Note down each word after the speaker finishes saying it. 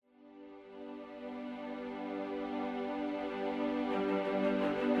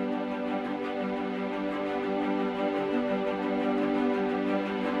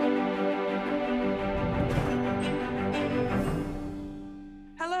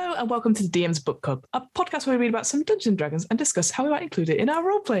and welcome to the DM's Book Club, a podcast where we read about some Dungeons and Dragons and discuss how we might include it in our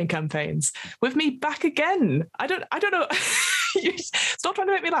role-playing campaigns. With me back again. I don't know. Stop trying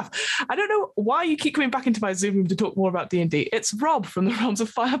to make me laugh. I don't know why you keep coming back into my Zoom room to talk more about D&D. It's Rob from the Realms of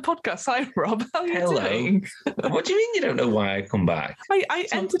Fire podcast. Hi, Rob. How are you doing? What do you mean you don't know why I come back? I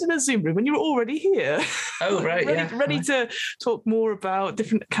entered in a Zoom room when you were already here. Oh, right, ready to talk more about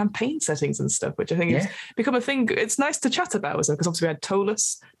different campaign settings and stuff, which I think has become a thing. It's nice to chat about, because obviously we had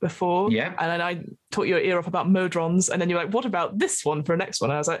Tolus before, and then I taught your ear off about Modrons, and then you're like, what about this one for a next one?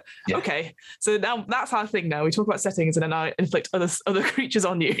 And I was like, okay, so now that's our thing now. We talk about settings, and then I inflict other creatures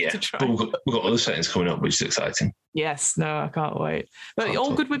on you to try. But we've got other settings coming up, which is exciting. Yes, no, I can't wait. But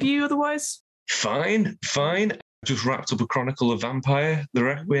all good with you otherwise? Fine. Just wrapped up a Chronicle of Vampire, the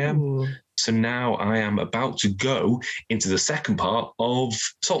Requiem. Ooh. So now I am about to go into the second part of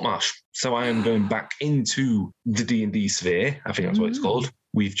Saltmarsh. So I am going back into the D&D sphere. I think that's what it's called.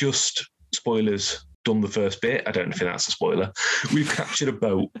 We've just, spoilers, done the first bit. I don't think that's a spoiler. We've captured a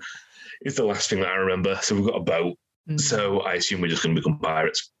boat. It's the last thing that I remember. So we've got a boat. So I assume we're just going to become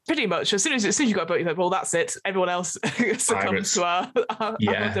pirates. Pretty much. As soon as you got a boat, you're like, well, that's it. Everyone else succumbs to our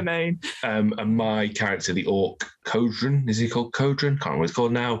domain. And my character, the orc Codron, is he called Codron? Can't remember what it's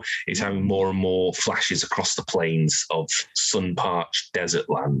called now. Is having more and more flashes across the plains of sun-parched desert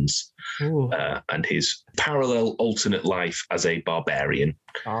lands. And his parallel alternate life as a barbarian.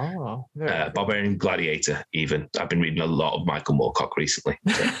 Oh, barbarian gladiator, even. I've been reading a lot of Michael Moorcock recently.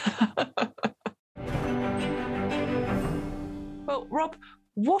 So. Well, Rob,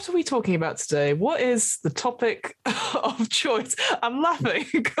 what are we talking about today? What is the topic of choice? I'm laughing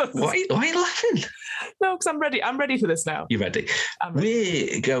because... Why are you laughing? No, because I'm ready. I'm ready for this now. You're ready?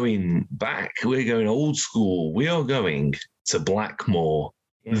 We're going back. We're going old school. We are going to Blackmoor,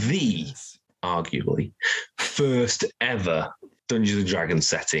 the, arguably, first ever Dungeons and Dragons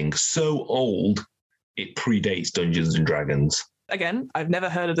setting. So old, it predates Dungeons and Dragons. Again, I've never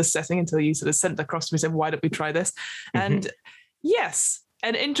heard of this setting until you sort of sent it across to me and said, why don't we try this? And... yes,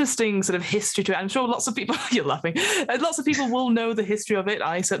 an interesting sort of history to it. I'm sure lots of people, you're laughing, lots of people will know the history of it.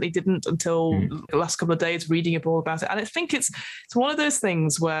 I certainly didn't until the last couple of days reading all about it. And I think it's one of those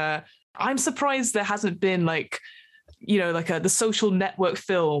things where I'm surprised there hasn't been the social network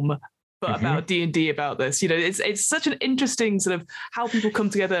film, but about D&D about this. It's such an interesting sort of how people come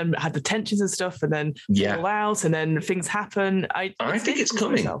together and have the tensions and stuff and then fall out and then things happen. I think it's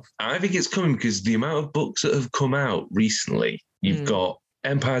coming. I think it's coming because the amount of books that have come out recently, you've got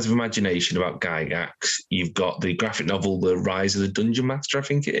Empires of Imagination about Gygax. You've got the graphic novel, The Rise of the Dungeon Master, I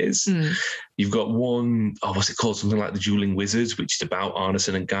think it is. You've got one, what's it called? Something like The Dueling Wizards, which is about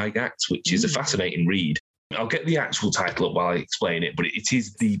Arneson and Gygax, which is a fascinating read. I'll get the actual title up while I explain it, but it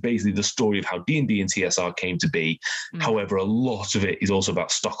is basically the story of how D&D and TSR came to be. However, a lot of it is also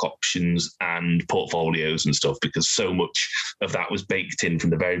about stock options and portfolios and stuff, because so much of that was baked in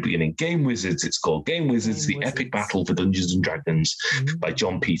from the very beginning. Game Wizards, it's called Game Wizards, The Epic Battle for Dungeons and Dragons by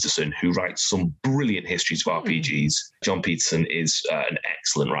John Peterson, who writes some brilliant histories of RPGs. John Peterson is an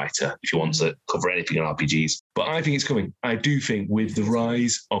excellent writer if you want to cover anything in RPGs. But I think it's coming. I do think with the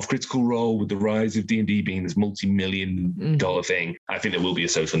rise of Critical Role, with the rise of D&D being this multi-million-dollar thing, I think there will be a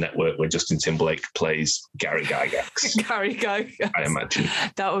social network where Justin Timberlake plays Gary Gygax. Gary Gygax. I imagine.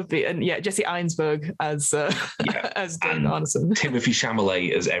 That would be, and Jesse Einsberg as Dane Arneson. Timothy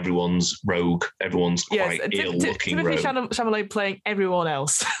Chalamet as everyone's rogue. Everyone's quite ill-looking Timothy rogue. Chalamet playing everyone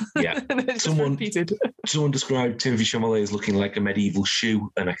else. Yeah. Someone described Timothy Chalamet as looking like a medieval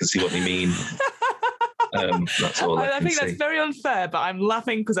shoe, and I can see what they mean. That's all I think that's very unfair, but I'm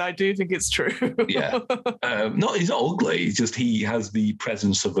laughing because I do think it's true. He's not ugly. It's just he has the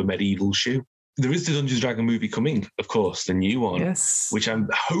presence of a medieval shoe. There is the Dungeons & Dragons movie coming, of course, the new one, which I'm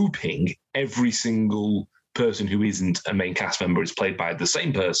hoping every single person who isn't a main cast member is played by the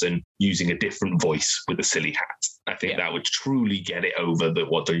same person using a different voice with a silly hat. I think that would truly get it over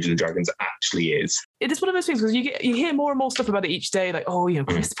what Dungeons & Dragons actually is. It is one of those things because you hear more and more stuff about it each day, like,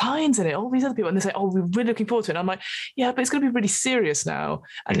 Chris Pine's in it, all these other people, and they say, we're really looking forward to it. And I'm like, but it's going to be really serious now.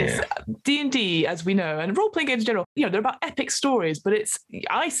 And it's D&D, as we know, and role-playing games in general, they're about epic stories, but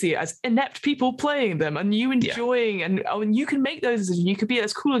I see it as inept people playing them and you enjoying, and you can make those decisions, you can be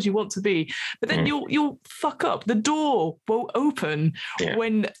as cool as you want to be, but then you'll fuck up. The door won't open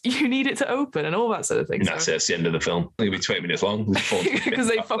when you need it to open and all that sort of thing. And that's it. It's the end of the film. It'll be 20 minutes long. Because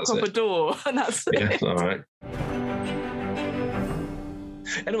they fuck up a door and that's it. All right.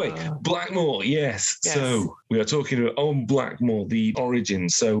 Anyway, Blackmoor, yes. So we are talking about Blackmoor, the origin.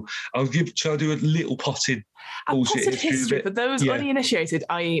 So shall I do a little potted bullshit history for those uninitiated,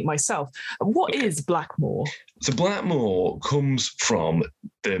 i.e. myself? What is Blackmoor? So Blackmoor comes from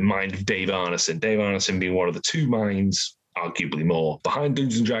the mind of Dave Arneson. Dave Arneson being one of the two minds, arguably more, behind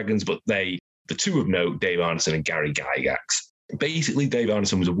Dungeons and Dragons, but the two of note, Dave Arneson and Gary Gygax. Basically, Dave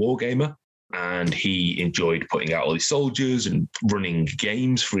Arneson was a wargamer, and he enjoyed putting out all his soldiers and running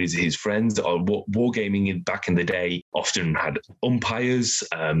games for his friends. Wargaming back in the day often had umpires.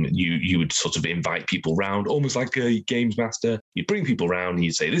 You would sort of invite people round, almost like a games master. You'd bring people round and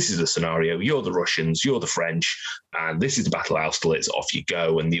you'd say, this is the scenario. You're the Russians, you're the French, and this is the battle Austerlitz. Off you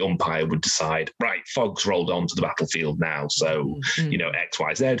go. And the umpire would decide, right, fog's rolled onto the battlefield now. So, X,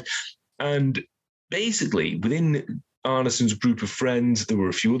 Y, Z. And basically, within Arneson's group of friends, there were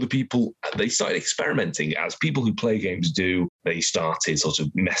a few other people. They started experimenting, as people who play games do. They started sort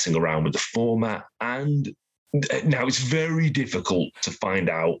of messing around with the format. And now it's very difficult to find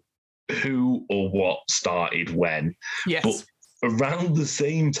out who or what started when. Yes. But around the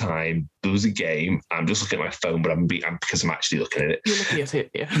same time, there was a game. I'm just looking at my phone, but because I'm actually looking at it. You're looking at it,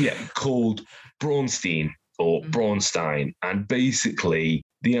 yeah. Yeah, called Braunstein or Braunstein. And basically,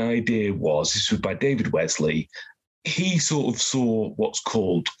 the idea was, this was by David Wesley. He sort of saw what's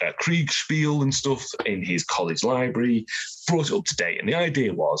called Kriegspiel and stuff in his college library, brought it up to date. And the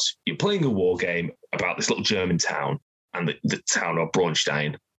idea was, you're playing a war game about this little German town, and the town of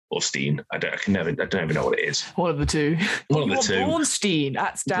Braunstein or Steen. I don't even know what it is. One of the two. One of the two. Braunstein,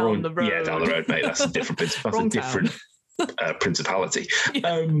 that's down the road. Yeah, down the road, mate. That's a different principality.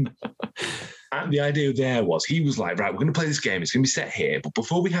 Yeah. And the idea there was, he was like, right, we're going to play this game. It's going to be set here. But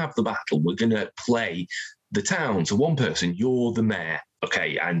before we have the battle, we're going to play the town. So one person, you're the mayor,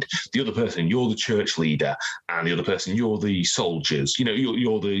 okay, and the other person, you're the church leader, and the other person, you're the soldiers.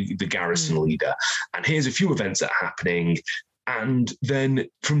 You're the garrison leader. And here's a few events that are happening. And then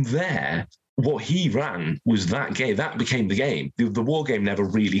from there, what he ran was that game. That became the game. The war game never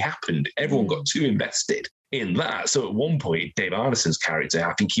really happened. Everyone got too invested in that. So at one point, Dave Arneson's character,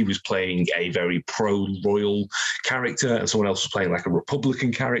 I think he was playing a very pro-royal character, and someone else was playing like a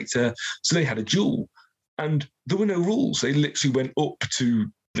Republican character. So they had a duel. And there were no rules. They literally went up to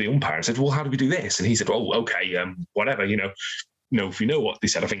the umpire and said, well, how do we do this? And he said, oh, okay, whatever, if you know what they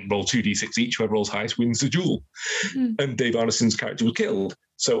said, I think roll 2d6 each, whoever rolls highest wins the duel. And Dave Arneson's character was killed.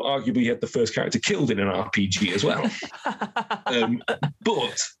 So arguably he had the first character killed in an RPG as well.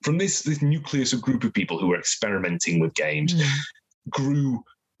 But from this nucleus of group of people who were experimenting with games grew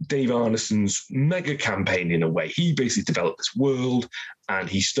Dave Arneson's mega campaign in a way. He basically developed this world, and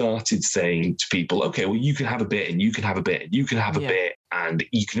he started saying to people, okay, well, you can have a bit, and you can have a bit, and you can have a bit, and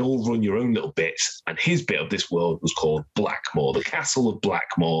you can all run your own little bits. And his bit of this world was called Blackmoor, the Castle of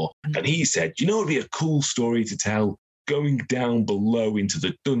Blackmoor. And he said, it would be a cool story to tell, going down below into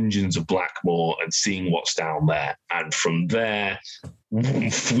the dungeons of Blackmoor and seeing what's down there. And from there,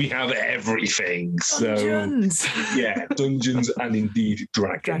 we have everything. Dungeons. So, yeah, dungeons and indeed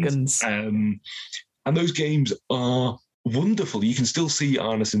dragons. And those games are wonderful. You can still see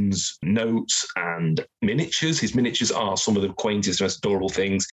Arneson's notes and miniatures. His miniatures are some of the quaintest, most adorable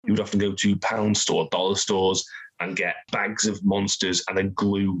things. You would often go to pound store, dollar stores, and get bags of monsters and then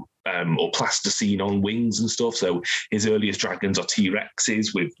glue or plasticine on wings and stuff. So his earliest dragons are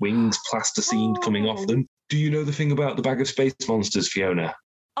T-Rexes with wings plasticined coming off them. Do you know the thing about the bag of space monsters, Fiona?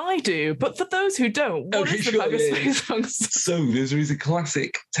 I do, but for those who don't, what is the bag of space monsters? So there is a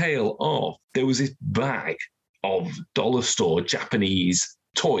classic tale of, there was this bag of dollar store Japanese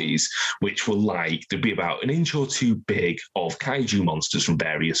toys, which were like, there'd be about an inch or two big, of kaiju monsters from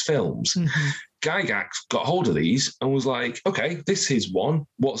various films. Gygax got hold of these and was like, okay, this is one.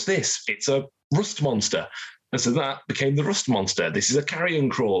 What's this? It's a rust monster. And so that became the rust monster. This is a carrion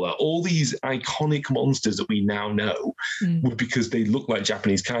crawler. All these iconic monsters that we now know were because they look like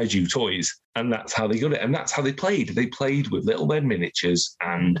Japanese kaiju toys. And that's how they got it. And that's how they played. They played with little red miniatures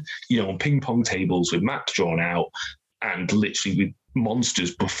and, on ping pong tables with maps drawn out, and literally with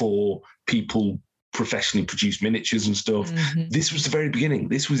monsters before people professionally produced miniatures and stuff. This was the very beginning.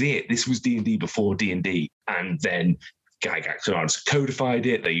 This was it. This was D&D before D&D. And then Gygax and Arneson codified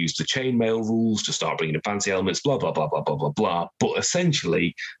it. They used the chainmail rules to start bringing in fancy elements, blah, blah, blah, blah, blah, blah, blah. But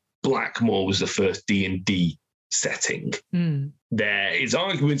essentially, Blackmoor was the first D&D setting. There is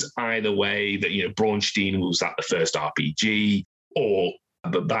arguments either way that, Braunstein was that the first RPG, or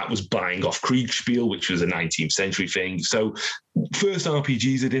that was buying off Kriegspiel, which was a 19th century thing. So first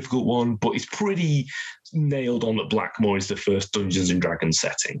RPG is a difficult one, but it's pretty nailed on that Blackmoor is the first Dungeons and Dragons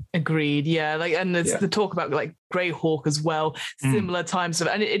setting. Agreed. Yeah. And there's the talk about Greyhawk as well, similar times of,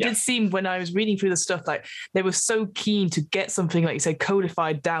 and it did seem when I was reading through the stuff, they were so keen to get something, like you say,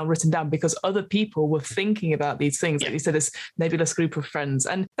 codified down, written down, because other people were thinking about these things. Like you said, this nebulous group of friends.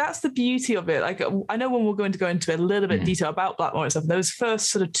 And that's the beauty of it. I know when we're going to go into a little bit detail about Blackmoor and stuff, those first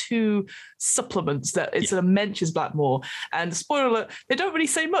sort of 2 supplements that it sort of mentions Blackmoor, and spoiler alert, they don't really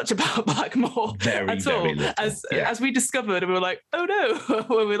say much about Blackmoor at all. Little. As we discovered, and we were like, oh no,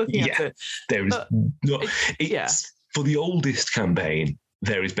 when we're looking at it. There is for the oldest campaign,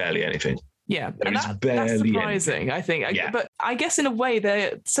 there is barely anything. Yeah, and that's surprising, I think. But I guess in a way,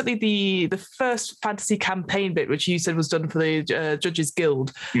 they're certainly the first fantasy campaign bit, which you said was done for the Judges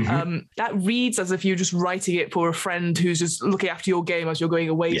Guild. That reads as if you're just writing it for a friend who's just looking after your game as you're going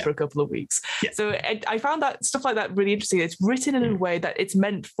away for a couple of weeks. So I found that stuff like that really interesting. It's written in a way that it's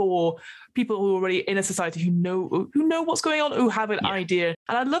meant for people who are already in a society who know what's going on, who have an idea.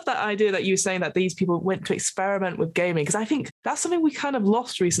 And I love that idea that you were saying that these people went to experiment with gaming, because I think that's something we kind of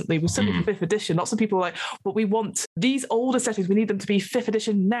lost recently with certainly 5th edition. Lots of people are like, but we want these older settings, we need them to be 5th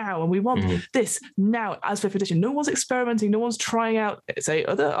edition now, and we want this now as 5th edition. No one's experimenting, no one's trying out, say,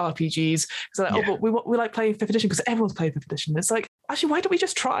 other RPGs. Because but we like playing 5th edition because everyone's playing 5th edition. It's like, actually, why don't we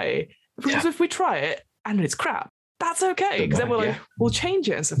just try? Because if we try it and it's crap, that's okay, because then we're we'll change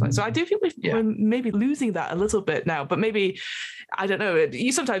it and stuff like that. So I do think we're maybe losing that a little bit now, but maybe, I don't know,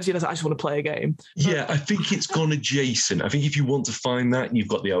 you sometimes, I just want to play a game. Yeah, I think it's gone adjacent. I think if you want to find that, you've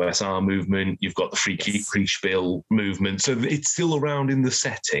got the OSR movement, you've got the free spiel movement, so it's still around in the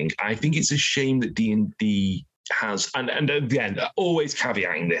setting. I think it's a shame that D&D has, and again, always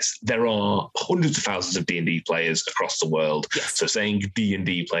caveating this, there are hundreds of thousands of D&D players across the world, so saying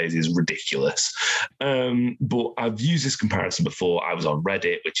D&D players is ridiculous. But I've used this comparison before. I was on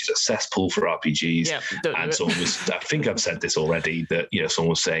Reddit, which is a cesspool for RPGs, and someone was, I think I've said this already, that someone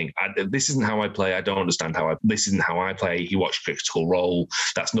was saying, this isn't how I play, I don't understand this isn't how I play. He watched Critical Role,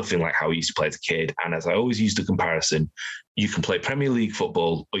 that's nothing like how he used to play as a kid. And as I always use the comparison, you can play Premier League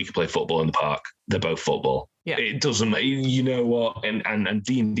football or you can play football in the park. They're both football. Yeah. It doesn't matter, you know what? And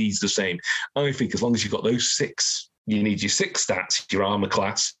D&D's the same. I think as long as you've got those 6, you need your 6 stats, your armor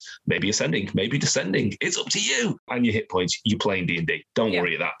class, maybe ascending, maybe descending. It's up to you. And your hit points, you're playing D&D. Don't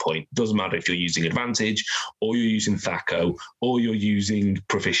worry at that point. Doesn't matter if you're using advantage or you're using THAC0 or you're using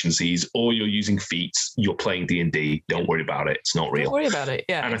proficiencies or you're using feats. You're playing D&D. Don't worry about it. It's not real. Don't worry about it.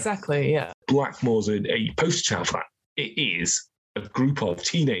 Yeah, and exactly. Yeah. Blackmoor's a poster child for that. It is a group of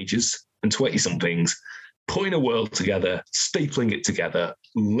teenagers and 20-somethings putting a world together, stapling it together,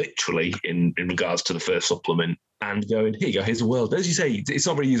 literally in regards to the first supplement, and going, here you go, here's a world. As you say, it's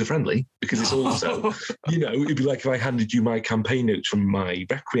not very user-friendly because it's also, it'd be like if I handed you my campaign notes from my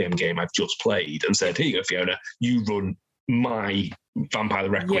Requiem game I've just played and said, here you go, Fiona, you run my Vampire the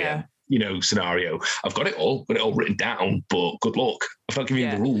Requiem. Scenario. I've got it all written down, but good luck. I've not given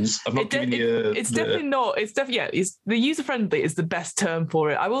you the rules. I've not given you. It's definitely not. It's definitely the user friendly is the best term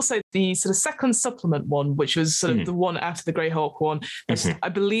for it. I will say the sort of second supplement one, which was sort of the one after the Greyhawk one, that I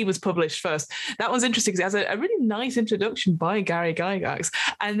believe was published first. That one's interesting because it has a really nice introduction by Gary Gygax,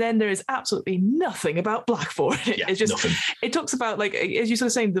 and then there is absolutely nothing about Blackmoor in it. It's just nothing. It talks about, as you sort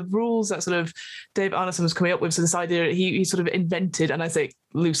of saying, the rules that sort of Dave Arneson was coming up with. So this idea he sort of invented, and I say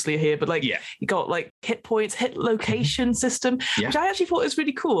loosely here, but you got hit points, hit location system, which I actually thought was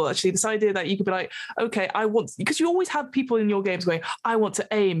really cool. Actually, this idea that you could be like, okay, I want, because you always have people in your games going, I want to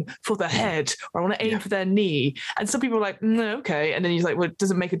aim for the head or I want to aim for their knee, and some people are like, no, okay, and then you're like, well, it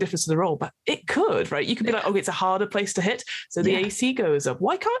doesn't make a difference to the roll, but it could, right? You could be like, okay, it's a harder place to hit, so the AC goes up.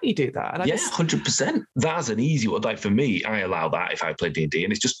 Why can't you do that? And 100%. That's an easy one. Like for me, I allow that if I play D&D,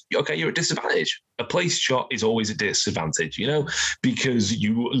 and it's just okay, you're at disadvantage. A place shot is always a disadvantage, because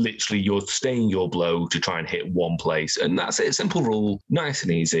you're staying your blow to try and hit one place, and that's it. Simple rule, nice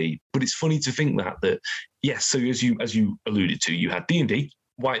and easy. But it's funny to think that yes. So as you alluded to, you had D&D,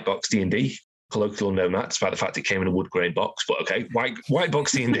 white box D&D, colloquial known that, despite the fact it came in a wood grain box. But okay, white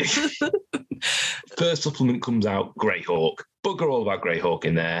box D&D. First supplement comes out, Greyhawk. Bugger all about Greyhawk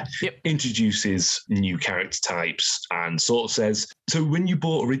in there. Introduces new character types and sort of says, so when you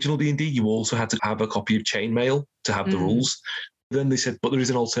bought original D&D, you also had to have a copy of Chainmail to have the rules. Then they said, but there is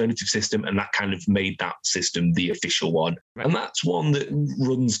an alternative system, and that kind of made that system the official one. Right. And that's one that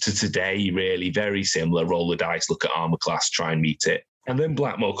runs to today, really, very similar. Roll the dice, look at armor class, try and meet it. And then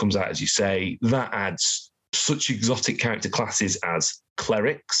Blackmoor comes out, as you say, that adds such exotic character classes as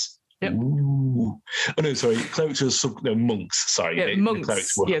clerics, Yep. Ooh. Oh no, sorry. Clerics are monks. Sorry, Yeah, monks. The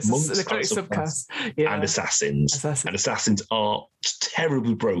clerics were Yes, monks the cleric subclass. Yeah. and assassins. And assassins are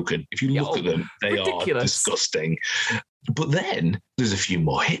terribly broken. If you look at them, they ridiculous. are disgusting. But then there's a few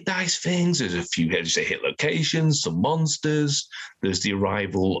more hit dice things. There's a few, as you say, hit locations, some monsters. There's the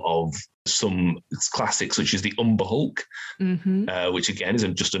arrival of some classics, such as the Umber Hulk, which again is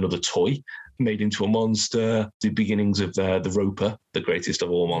just another toy made into a monster. The beginnings of the Roper, the greatest of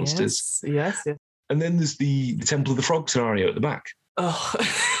all monsters. Yes. And then there's the Temple of the Frog scenario at the back. Oh,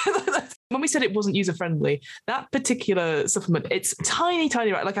 when we said it wasn't user friendly, that particular supplement, it's tiny,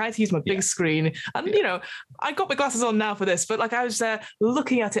 right? Like I had to use my big screen, and you know, I got my glasses on now for this, but like I was there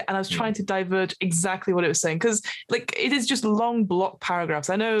looking at it, and I was trying to diverge exactly what it was saying, because like it is just long block paragraphs.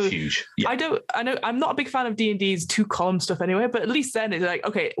 I know, huge. Yeah. I know. I'm not a big fan of D&D's 2-column stuff anyway, but at least then it's like,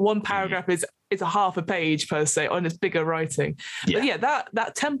 okay, one paragraph is a half a page per se, and it's bigger writing. Yeah. But yeah,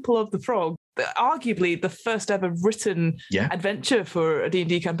 that Temple of the Frog, arguably the first ever written adventure for a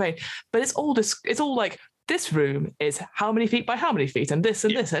D&D campaign, but it's all like, this room is how many feet by how many feet, and this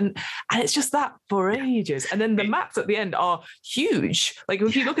and this, and it's just that for ages. And then the maps at the end are huge. Like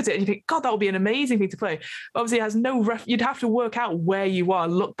if you look at it and you think, God, that would be an amazing thing to play. Obviously, it has no you'd have to work out where you are,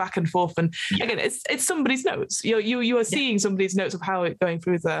 look back and forth, and again, it's somebody's notes. You are seeing somebody's notes of how it's going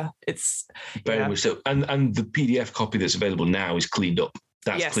through there. It's very much so. And the PDF copy that's available now is cleaned up.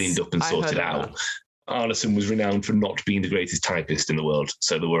 That's cleaned up and sorted out. Arneson was renowned for not being the greatest typist in the world,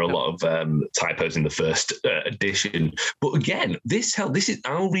 so there were a lot of typos in the first edition. But again, this is.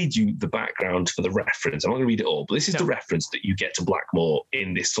 I'll read you the background for the reference. I'm not going to read it all, but this is the reference that you get to Blackmoor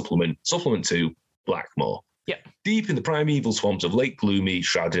in this supplement 2, Blackmoor. Yeah. Deep in the primeval swamps of Lake Gloomy,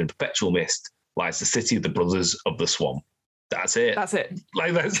 shrouded in perpetual mist, lies the city of the Brothers of the Swamp. That's it.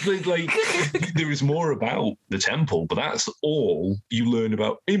 Like there is more about the temple, but that's all you learn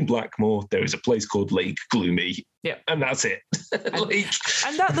about in Blackmoor. There is a place called Lake Gloomy. Yeah, and that's it.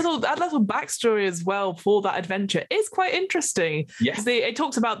 and that little backstory as well for that adventure is quite interesting. Yeah, it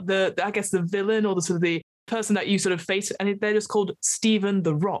talks about the villain, or the sort of the person that you sort of face, and they're just called Stephen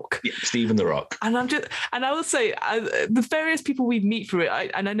the Rock. Yeah, Stephen the Rock. And I will say, the various people we meet through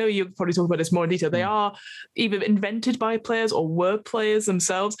it, and I know you'll probably talk about this more in detail, they are either invented by players or were players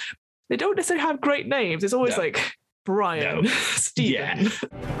themselves. They don't necessarily have great names. It's always like Brian, Stephen.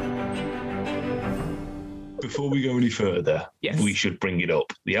 Before we go any further, we should bring it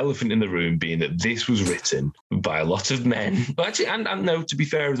up. The elephant in the room being that this was written by a lot of men. Actually, and no, to be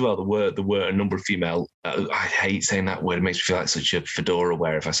fair as well, there were a number of female. I hate saying that word. It makes me feel like such a fedora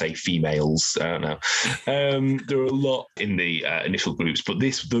wearer if I say females. I don't know. There are a lot in the initial groups, but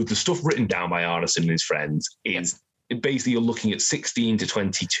the stuff written down by Arneson and his friends is basically you're looking at 16 to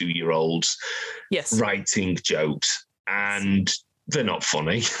 22-year-olds writing jokes, and they're not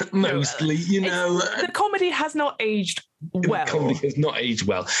funny, mostly, The comedy has not aged well. The comedy has not aged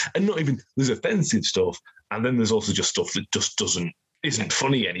well. And not even, there's offensive stuff, and then there's also just stuff that just isn't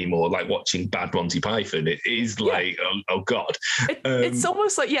funny anymore, like watching Bad Monty Python. It is like, oh God. It's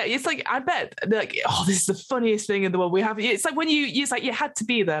almost like, it's like, I bet, like, oh, this is the funniest thing in the world. We have, it's like when it's like you had to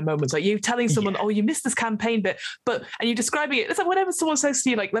be there moments, like you telling someone, oh, you missed this campaign bit, and you're describing it. It's like whenever someone says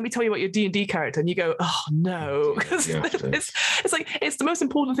to you, like, let me tell you about your D&D character, and you go, oh no, because it's like, it's the most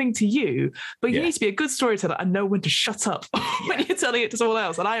important thing to you, but you need to be a good storyteller and know when to shut up when you're telling it to someone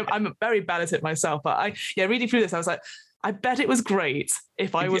else. And I'm very bad at it myself, but reading through this, I was like, I bet it was great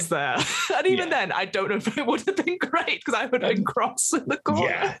if I was there. And even then, I don't know if it would have been great, because I would have been cross in the corner.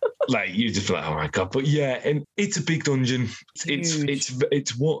 Yeah, like you just feel like, oh my God. But and it's a big dungeon.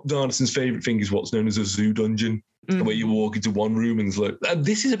 It's what Darnison's favourite thing is what's known as a zoo dungeon, where you walk into one room and it's like,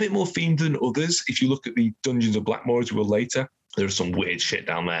 this is a bit more themed than others. If you look at the Dungeons of Blackmoor as well later, there's some weird shit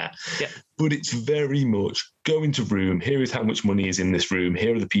down there. Yeah. But it's very much go into room. Here is how much money is in this room.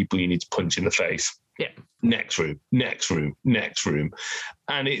 Here are the people you need to punch in the face. Yeah. Next room.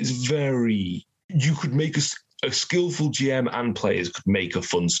 And it's very, you could make a skillful GM and players could make a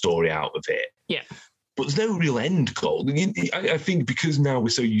fun story out of it. Yeah. But there's no real end goal. I think because now we're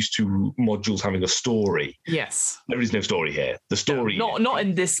so used to modules having a story. Yes. There is no story here. The story... Not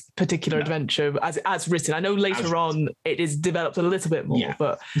in this particular adventure as written. I know later on it is developed a little bit more,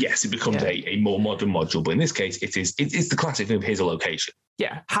 but... Yes, it becomes a more modern module. But in this case, it's the classic thing of here's a location.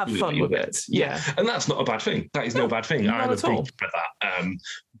 Yeah, have fun with it. Yeah. And that's not a bad thing. That is no bad thing. I'm a big fan of that.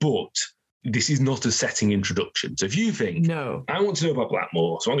 But... this is not a setting introduction. So if you think, I want to know about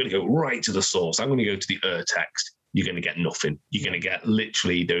Blackmoor, so I'm going to go right to the source. I'm going to go to the text. You're going to get nothing. You're going to get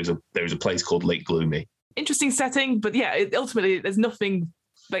literally, there is a place called Lake Gloomy. Interesting setting, but ultimately there's nothing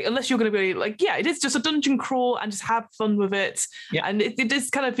Like, unless you're going to be like, yeah, it is just a dungeon crawl and just have fun with it. Yeah. And it is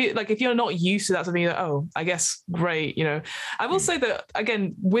kind of feel like, if you're not used to that, something like, oh, I guess great, you know. I will say that,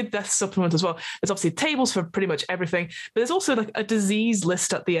 again, with Death Supplement as well, there's obviously tables for pretty much everything, but there's also like a disease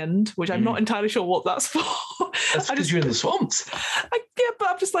list at the end, which I'm not entirely sure what that's for. That's because you're in the swamps. Yeah, but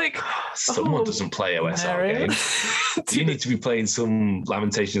I'm just like, someone doesn't play OSR games. You need to be playing some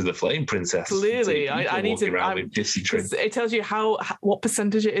Lamentations of the Flame Princess. Clearly, I need to. With Dissy Trim. It tells you what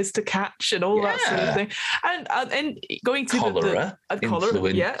percentage it is to catch and all that sort of thing. And going to cholera,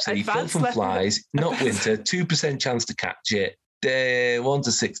 cholera, yeah, so you kill from flies, not winter, 2% chance to catch it. 1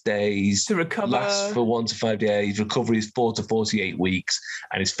 to 6 days to recover, lasts for 1 to 5 days. Recovery is 4 to 48 weeks,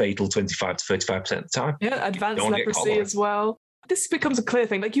 and is fatal 25 to 35% of the time. Yeah, advanced leprosy as well. This becomes a clear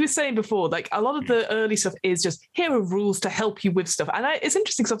thing. Like you were saying before, like a lot of the early stuff is just, here are rules to help you with stuff. And it's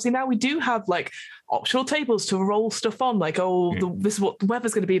interesting because obviously now we do have like optional tables to roll stuff on, like, this is what the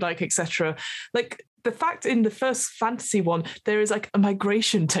weather's going to be like, etc. Like the fact in the first fantasy one, there is like a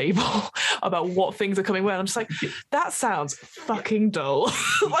migration table about what things are coming where. I'm just like, that sounds fucking dull.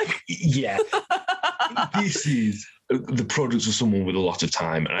 Like, yeah. This is the product of someone with a lot of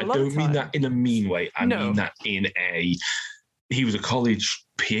time. And I don't mean that in a mean way. I mean that in he was a college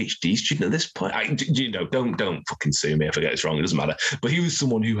PhD student at this point. Don't fucking sue me if I get this wrong. It doesn't matter. But he was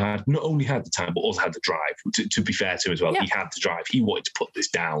someone who had not only had the time, but also had the drive. To be fair to him as well, he had the drive. He wanted to put this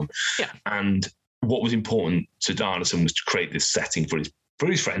down. Yeah. And what was important to Darnison was to create this setting for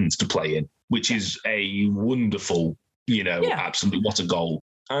his friends to play in, which is a wonderful, absolutely, what a goal.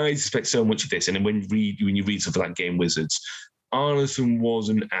 I suspect so much of this. And then when you read something like Game Wizards, Arneson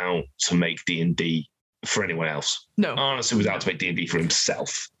wasn't out to make D&D for anyone else. No. Arneson was out to make D&D for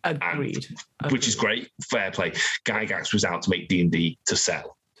himself. Agreed. Which is great. Fair play. Gygax was out to make D&D to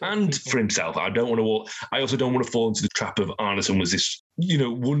sell. And for himself. I also don't want to fall into the trap of Arneson was this,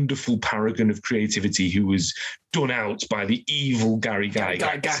 wonderful paragon of creativity who was done out by the evil Gary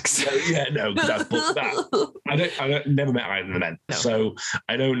Gygax. I don't never met either of them. No. So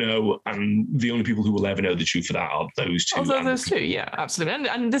I don't know. And the only people who will ever know the truth for that are those two. Those two, yeah, absolutely.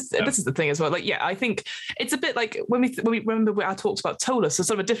 And this is the thing as well. Like, yeah, I think it's a bit like when we remember I talked about Tola, so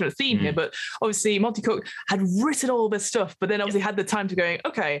sort of a different theme here, but obviously Monty Cook had written all this stuff, but then obviously had the time to go,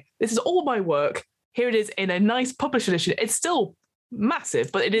 okay, this is all my work. Here it is in a nice published edition. It's still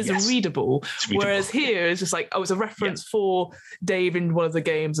massive, but it is readable. Whereas here it's just like, it's a reference for Dave in one of the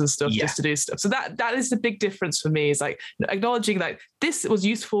games and stuff, just to do stuff. So that is the big difference for me, is like acknowledging that this was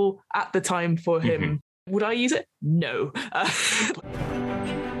useful at the time for him. Would I use it? No.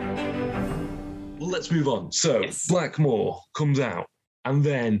 Well, let's move on. So Blackmoor comes out, and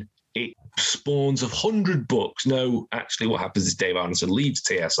then it spawns 100 books. No, actually what happens is Dave Arneson leaves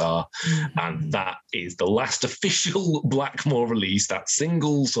TSR, and that is the last official Blackmoor release, that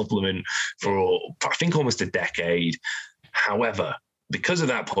single supplement for, I think, almost a decade. However, because of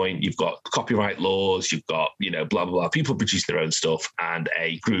that point, you've got copyright laws, you've got, blah, blah, blah. People producing their own stuff, and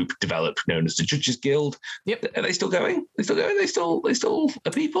a group developed known as the Judges Guild. Yep. Are they still going? They still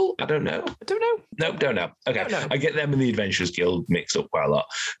are people? I don't know. Nope, don't know. Okay. Don't know. I get them and the Adventurers Guild mixed up quite a lot.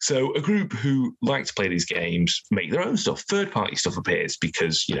 So a group who like to play these games make their own stuff. Third-party stuff appears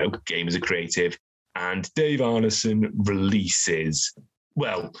because, gamers are creative. And Dave Arneson releases...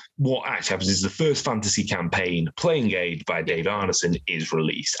 Well, what actually happens is the first fantasy campaign, Playing Aid by Dave Arneson, is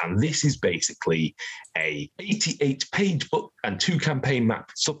released. And this is basically a 88-page book and 2 campaign map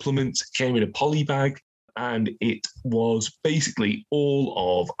supplements. It came in a poly bag, and it was basically all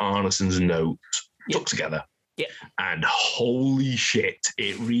of Arneson's notes put together. Yeah. And holy shit,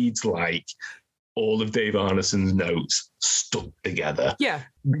 it reads like all of Dave Arneson's notes stuck together. Yeah.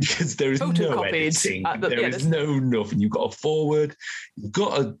 Because there is no editing. There is no nothing. You've got a forward, you've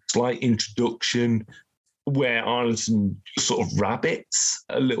got a slight introduction where Arneson sort of rabbits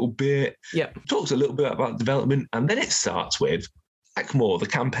a little bit. Yeah. Talks a little bit about development, and then it starts with Blackmoor, the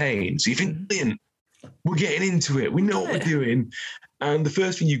campaign. So you think, brilliant, we're getting into it. We know what we're doing. And the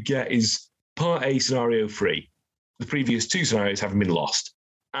first thing you get is Part A, Scenario 3. The previous 2 scenarios haven't been lost.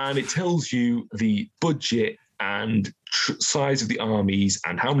 And it tells you the budget and size of the armies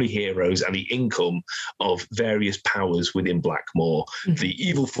and how many heroes and the income of various powers within Blackmoor. The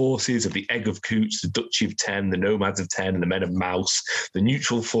evil forces of the Egg of Coots, the Duchy of 10, the Nomads of 10, and the Men of Mouse, the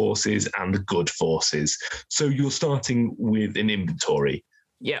neutral forces and the good forces. So you're starting with an inventory.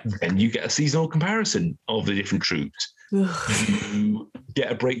 Yeah. And you get a seasonal comparison of the different troops. You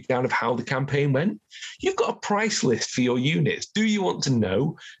get a breakdown of how the campaign went. You've got a price list for your units. Do you want to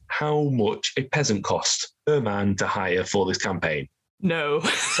know how much a peasant costs per man to hire for this campaign? No.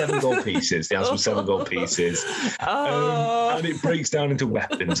 7 gold pieces. The answer was 7 gold pieces. And it breaks down into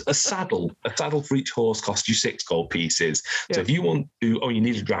weapons. A saddle for each horse costs you 6 gold pieces. Yeah. So if you want to, you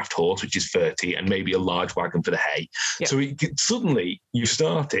need a draft horse, which is 30, and maybe a large wagon for the hay. Yeah. So suddenly you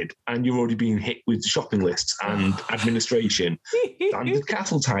started and you're already being hit with shopping lists and administration. Standard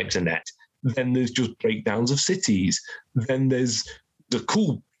cattle types are net. Then there's just breakdowns of cities. Then there's the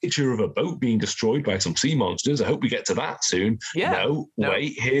cool picture of a boat being destroyed by some sea monsters. I hope we get to that soon. Yeah. No,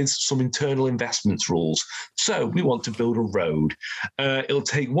 wait, here's some internal investments rules. So we want to build a road. It'll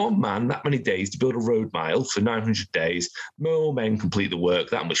take one man that many days to build a road mile for 900 days. More men complete the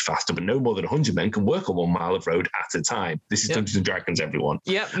work that much faster, but no more than 100 men can work on 1 mile of road at a time. This is Dungeons and Dragons, everyone.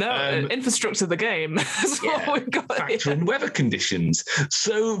 Yep, infrastructure of the game. That's what we've got. Factor in weather conditions.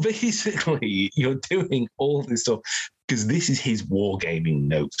 So basically, you're doing all this stuff because this is his wargaming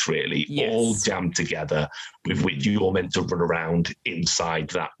notes, really, all jammed together, with which you're meant to run around inside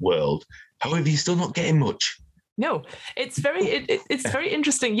that world. However, you're still not getting much. No, it's very very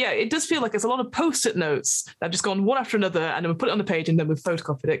interesting. Yeah, it does feel like it's a lot of post-it notes that have just gone one after another, and then we put it on the page, and then we've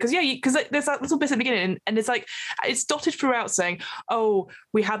photocopied it. Because there's that little bit at the beginning, and it's like it's dotted throughout saying, "Oh,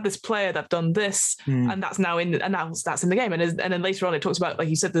 we had this player that done this, and that's now in, and that's in the game." And then later on, it talks about, like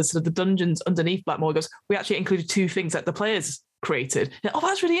you said, there's sort of the dungeons underneath Blackmoor. It goes, we actually included 2 things that the players created. Oh,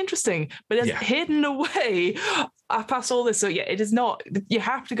 that's really interesting, but it's hidden away past all this. So it is not. You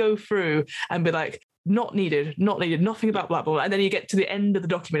have to go through and be like, not needed, nothing about Blackmoor. And then you get to the end of the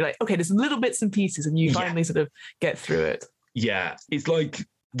document, like, okay, there's little bits and pieces, and you finally sort of get through it. Yeah, it's like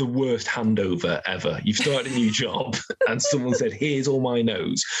the worst handover ever. You've started a new job and someone said, here's all my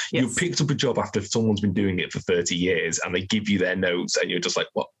notes. Yes. You picked up a job after someone's been doing it for 30 years and they give you their notes and you're just like,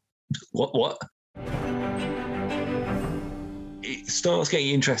 what? It starts getting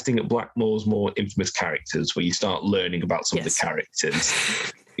interesting at Blackmoor's more infamous characters, where you start learning about some of the characters,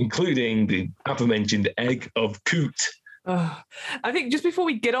 including the aforementioned Egg of Coot. I think just before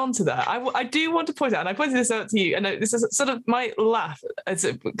we get on to that, I do want to point out, and I pointed this out to you, and this is sort of my laugh,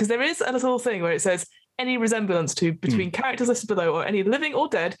 because there is a little thing where it says, any resemblance between characters listed below, or any living or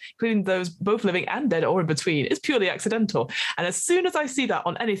dead, including those both living and dead or in between, is purely accidental. And as soon as I see that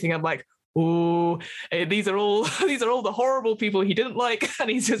on anything, I'm like, oh, these are all the horrible people he didn't like, and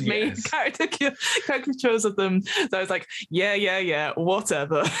he's just made caricatures of them. So I was like, yeah,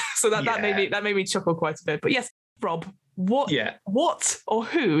 whatever. So that made me chuckle quite a bit. But yes, Rob, what or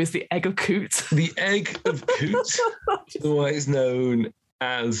who is the Egg of Coot? The Egg of Coot, otherwise known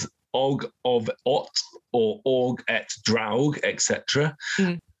as Og of Ot or Og et Draug, etc.,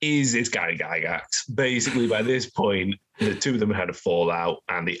 is Gary Gygax. Basically, by this point, the two of them had a fallout,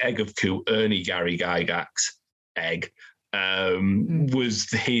 and the Egg of Coot, Ernie Gary Gygax Egg, was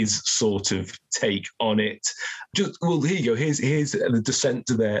his sort of take on it. Here you go. Here's the descent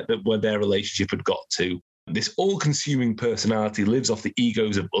to where their relationship had got to. This all-consuming personality lives off the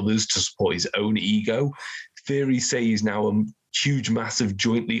egos of others to support his own ego. Theories say he's now a huge, massive,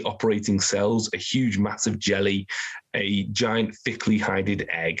 jointly operating cells, a huge, massive jelly, a giant, thickly hided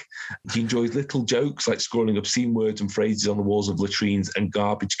egg. He enjoys little jokes like scrawling obscene words and phrases on the walls of latrines and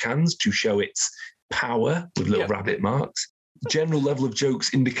garbage cans to show its power with little rabbit marks. General level of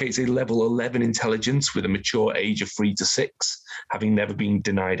jokes indicates a level 11 intelligence with a mature age of 3 to 6, having never been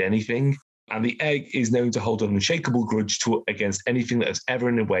denied anything. And the egg is known to hold an unshakable grudge against anything that has ever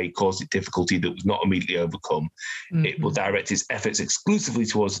in a way caused it difficulty that was not immediately overcome. It will direct its efforts exclusively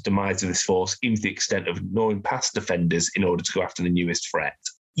towards the demise of this force, even to the extent of ignoring past defenders in order to go after the newest threat.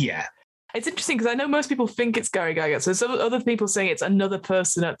 Yeah. It's interesting because I know most people think it's Gary Gygax. So some other people saying it's another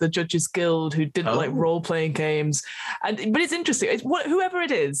person at the Judges Guild who didn't like role-playing games. But it's interesting. It's whoever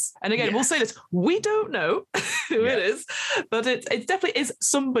it is. And again, we'll say this, we don't know who it is, but it definitely is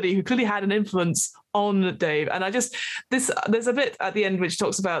somebody who clearly had an influence on Dave. And there's a bit at the end which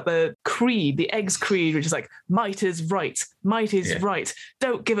talks about the creed, the Egg's creed, which is like, might is right. Might is right.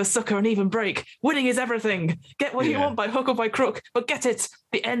 Don't give a sucker an even break. Winning is everything. Get what you want by hook or by crook, but get it.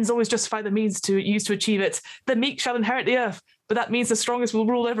 The ends always justify the means to use to achieve it. The meek shall inherit the earth, but that means the strongest will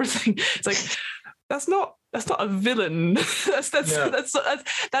rule everything. It's like, that's not a villain.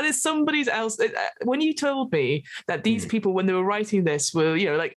 That is somebody else. When you told me that these people, when they were writing this, were,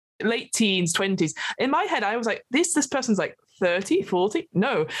 like late teens, 20s, in my head, I was like, this person's like 30, 40?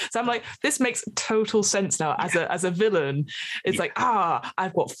 No. So I'm like, this makes total sense now as a villain. It's like,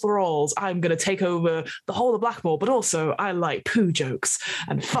 I've got thralls. I'm going to take over the whole of Blackmoor, but also I like poo jokes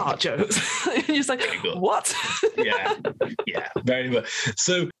and fart jokes. And you're just like, what? yeah, very much.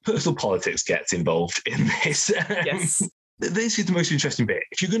 So personal politics gets involved in this. Yes. This is the most interesting bit.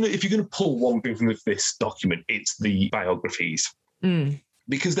 If you're gonna pull one thing from this document, it's the biographies.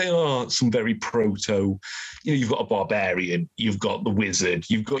 Because they are some very proto, you've got a barbarian, you've got the wizard,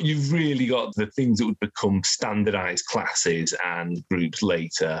 you've really got the things that would become standardized classes and groups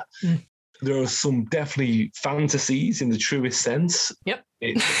later. There are some definitely fantasies in the truest sense. Yep.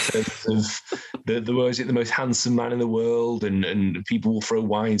 In terms of the most handsome man in the world, and people will throw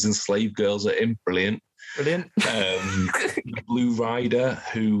wines and slave girls at him. Brilliant. Blue Rider,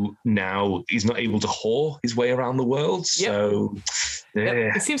 who now is not able to whore his way around the world. So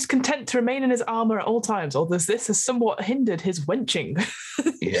he seems content to remain in his armor at all times, although this has somewhat hindered his wenching.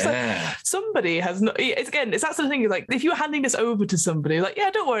 Like, somebody has not. It's that sort of thing. Like, if you're handing this over to somebody, like,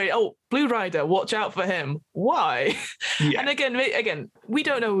 don't worry. Oh, Blue Rider, watch out for him. Why? And again, we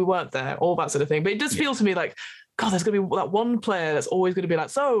don't know. We weren't there. All that sort of thing. But it does feel to me like, God, there's going to be that one player that's always going to be like,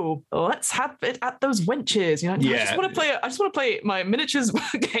 so let's have it at those wenches. I just want to play my miniatures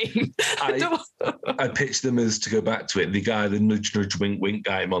game. I pitched them as, to go back to it, the guy, the nudge, nudge, wink, wink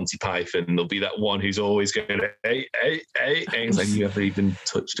guy, Monty Python. There'll be that one who's always going to, hey, and it's like, you haven't even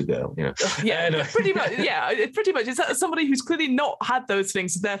touched a girl. Pretty much. Yeah, pretty much. It's somebody who's clearly not had those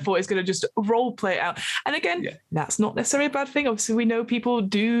things, therefore is going to just role play it out. And again, that's not necessarily a bad thing. Obviously, we know people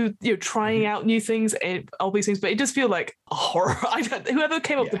do, trying out new things, all these things, but it does feel like a horror. Whoever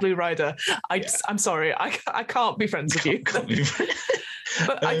came up with the Blue Rider, I'm sorry, I can't be friends with you.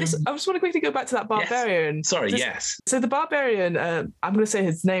 But I just want to quickly go back to that barbarian. Yes. Sorry, yes. So the barbarian, I'm going to say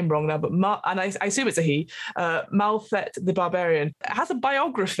his name wrong now, but I assume it's a he, Malfet the Barbarian, has a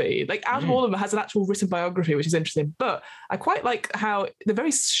biography. Like, out of all of them, has an actual written biography, which is interesting. But I quite like how the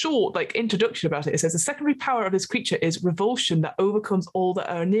very short introduction about it. It says the secondary power of this creature is revulsion that overcomes all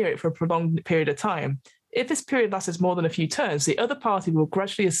that are near it for a prolonged period of time. If this period lasts more than a few turns, the other party will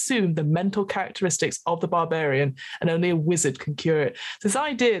gradually assume the mental characteristics of the barbarian, and only a wizard can cure it. So this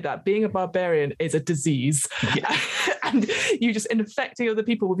idea that being a barbarian is a disease, and you just infecting other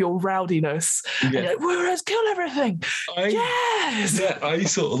people with your rowdiness, and you're like, whereas kill everything. I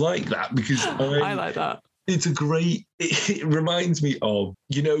sort of like that, because I like that. It's it reminds me of,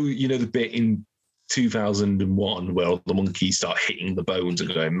 the bit in 2001 where all the monkeys start hitting the bones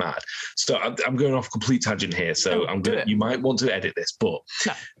and going mad. So I'm going off complete tangent here, so you might want to edit this, but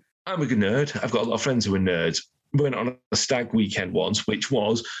I'm a good nerd. I've got a lot of friends who are nerds. We went on a stag weekend once, which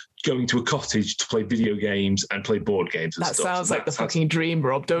was going to a cottage to play video games and play board games and stuff. That sounds like the fucking dream,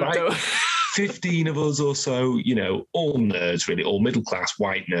 Rob. Don't 15 of us or so, all nerds, really, all middle class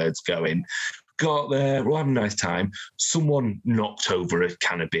white nerds going. Got there, we're having a nice time. Someone knocked over a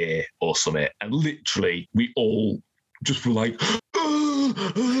can of beer or something, and literally we all just were like,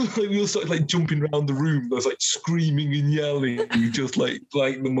 we all started jumping around the room. There was screaming and yelling, just like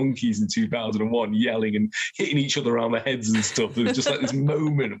the monkeys in 2001, yelling and hitting each other around the heads and stuff. It was just this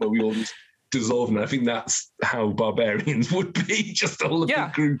moment where we all just dissolved, and I think that's how barbarians would be, just a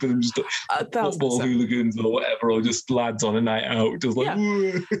big group of them, just football hooligans or whatever, or just lads on a night out, just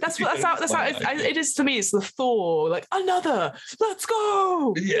that's how it is to me. It's the Thor, another, let's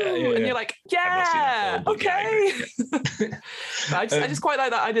go, and you're like, okay. I just quite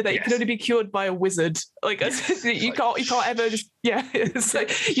like that idea that you can only be cured by a wizard. You can't ever just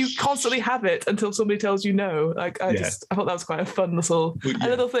it's you constantly have it until somebody tells you no. I thought that was quite a fun little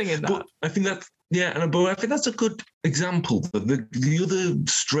thing in that. But I think I think that's a good example. The other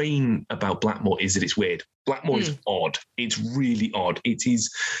strain about Blackmoor is that it's weird. Blackmoor is odd. It's really odd. It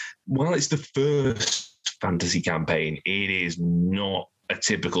is, while it's the first fantasy campaign, it is not a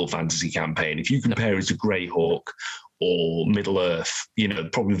typical fantasy campaign. If you compare it to Greyhawk or Middle Earth,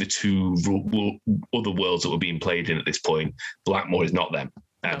 probably the two other worlds that were being played in at this point, Blackmoor is not them.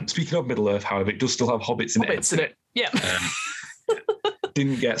 Speaking of Middle Earth, however, it does still have hobbits in it. Yeah.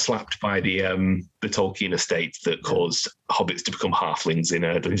 Didn't get slapped by the Tolkien estate that caused hobbits to become halflings in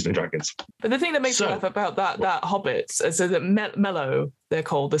Dungeons and Dragons. But the thing that makes me laugh about that hobbits, so that Mellow, they're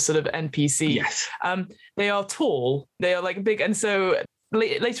called, the sort of NPC. Yes. They are tall. They are big, and so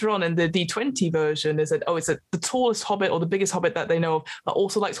later on in the D20 version, they said, it's the tallest hobbit or the biggest hobbit that they know of that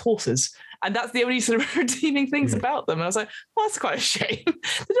also likes horses. And that's the only sort of redeeming things about them. And I was like, that's quite a shame.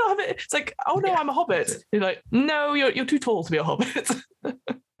 They don't have it. It's like, oh no, I'm a hobbit. You're like, no, you're too tall to be a hobbit.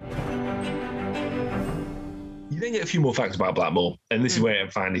 You then get a few more facts about Blackmoor, and this is where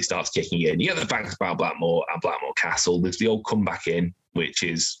it finally starts kicking in. You get the facts about Blackmoor and Blackmoor Castle. There's the old Comeback Inn, which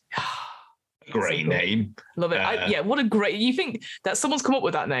is great name. Love it. What a great, you think that someone's come up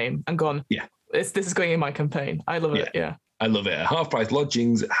with that name and gone, this is going in my campaign. I love it. I love it. Half-price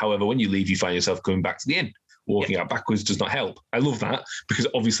lodgings. However, when you leave, you find yourself coming back to the inn. Walking out backwards does not help. I love that, because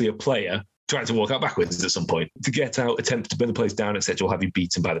obviously a player trying to walk out backwards at some point. To get out, attempt to burn the place down, etc., will have you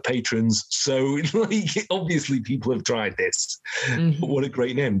beaten by the patrons. So, like, obviously people have tried this. But what a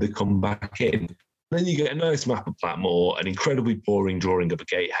great name. They come back in. Then you get a nice map of Blackmoor, an incredibly boring drawing of a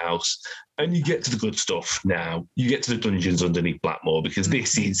gatehouse, and you get to the good stuff now. You get to the dungeons underneath Blackmoor, because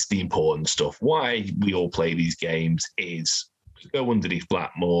this is the important stuff. Why we all play these games is go underneath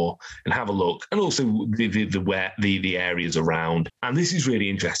Blackmoor and have a look, and also the areas around. And this is really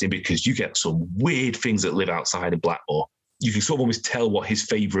interesting because you get some weird things that live outside of Blackmoor. You can sort of almost tell what his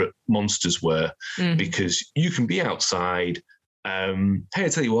favourite monsters were, because you can be outside. Hey, I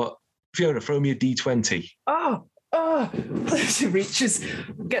tell you what, Fiona, throw me a D20. She reaches,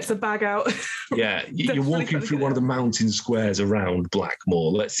 gets the bag out. Yeah, you're walking through one of the mountain squares around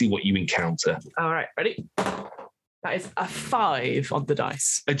Blackmoor. Let's see what you encounter. All right, ready? That is a 5 on the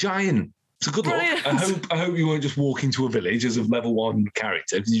dice. A giant. It's a good look. I hope you won't just walk into a village as a level 1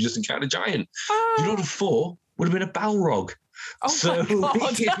 character because you just encountered a giant. You know, a 4 would have been a Balrog. My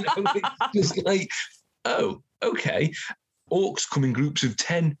God. It's just like, oh, okay. Orcs come in groups of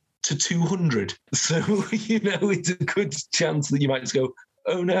 10 to 200. So, it's a good chance that you might just go,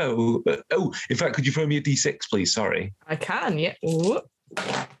 oh no. In fact, could you throw me a D6, please? Sorry. I can, yeah. Ooh.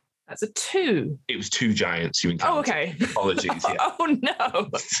 That's a 2. It was 2 giants you encountered. Oh, okay. Apologies. Yeah. Oh no.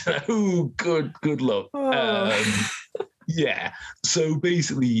 So good luck. Yeah. So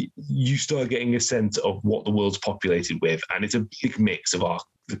basically, you start getting a sense of what the world's populated with, and it's a big mix of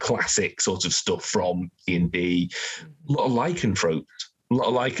the classic sort of stuff from D&D. A lot of lycanthropes, a lot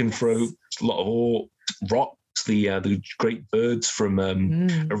of orcs, rocks, the great birds from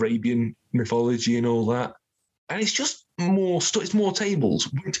Arabian mythology and all that. And it's just more stuff. It's more tables,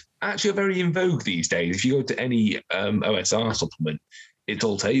 which actually are very in vogue these days. If you go to any OSR supplement, it's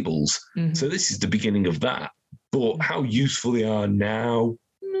all tables. So this is the beginning of that. But how useful they are now.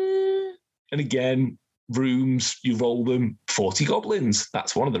 And again, rooms, you roll them, 40 goblins.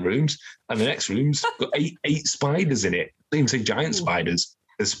 That's one of the rooms. And the next room's got eight spiders in it. They even say giant spiders.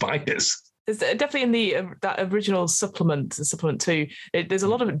 There's spiders. There's definitely in that original supplement 2, there's a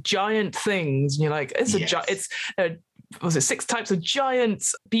lot of giant things, and you're like, was it 6 types of giant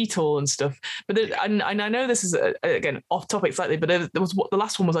beetle and stuff? But and I know this is again off topic slightly, but there was the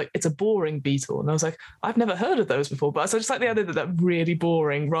last one was like, it's a boring beetle, and I was like, I've never heard of those before. But I just like the idea that they're really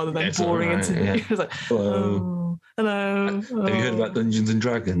boring rather than boring. Right, it was like, hello. Have you heard about Dungeons and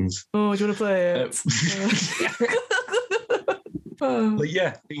Dragons? Oh, do you want to play it? But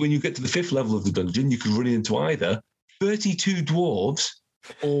yeah, when you get to the 5th level of the dungeon, you can run into either 32 dwarves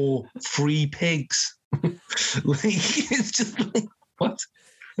or 3 pigs. It's just like, what's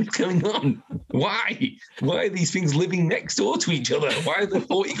going on? Why are these things living next door to each other? Why are there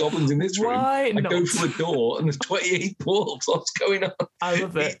 40 goblins in this room? Why not? I go through a door and there's 28 dwarves. What's going on? I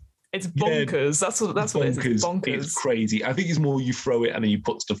love it. It's bonkers. Yeah, that's what it is. It's bonkers. It's crazy. I think it's more you throw it and then you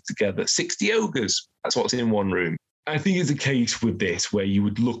put stuff together. 60 ogres. That's what's in one room. I think it's a case with this where you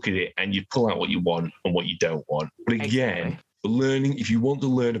would look at it and you pull out what you want and what you don't want. But again, if you want to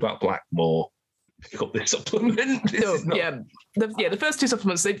learn about Blackmoor, pick up this supplement. The first 2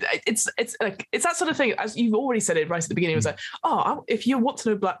 supplements, it's that sort of thing. As you've already said it right at the beginning, it was like, if you want to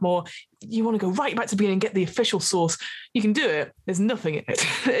know Blackmoor, you want to go right back to the beginning and get the official source. You can do it. There's nothing in it.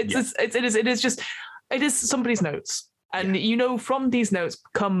 It is somebody's notes, and from these notes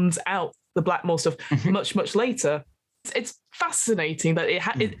comes out the Blackmoor stuff much later. It's fascinating that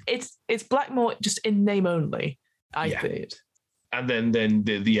it's Blackmoor just in name only. I think. And then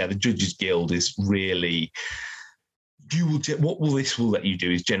the Judges Guild is really, what this will let you do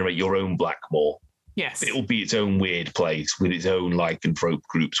is generate your own Blackmoor. Yes. It will be its own weird place with its own lycanthrope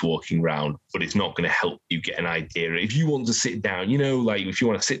groups walking around, but it's not going to help you get an idea. If you want to sit down, if you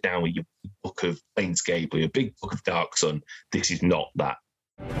want to sit down with your book of Planescape or your big book of Dark Sun, this is not that.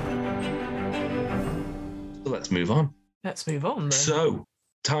 So let's move on. Then. So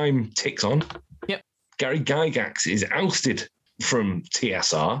time ticks on. Yep. Gary Gygax is ousted from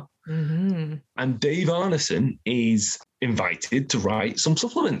TSR, and Dave Arneson is invited to write some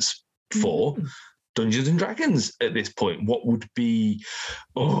supplements for Dungeons and Dragons at this point. What would be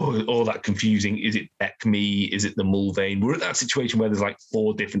all that confusing? Is it Beckme? Is it the Mulvane? We're at that situation where there's like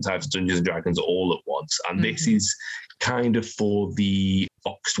 4 different types of Dungeons and Dragons all at once, and this is kind of for the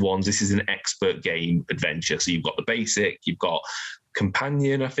boxed ones. This is an expert game adventure. So you've got the basic, you've got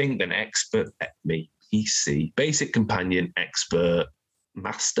companion, I think, then expert, Beckme, PC, basic, companion, expert,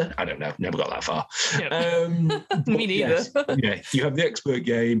 master. I don't know. Never got that far. Yep. Me neither. Yes, you have the expert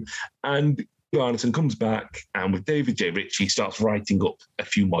game, and Arneson comes back and with David J. Ritchie starts writing up a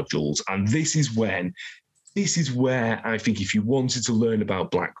few modules. And this is when this is where I think if you wanted to learn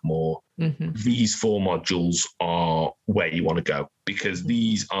about Blackmoor, these 4 modules are where you want to go, because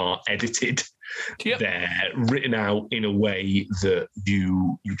these are edited. Yep. They're written out in a way that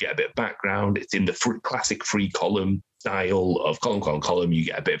you get a bit of background. It's in the classic 3-column style of column. You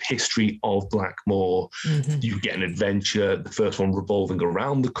get a bit of history of Blackmoor. You get an adventure, the first one revolving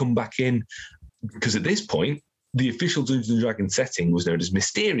around the comeback in, because at this point, the official Dungeons & Dragons setting was known as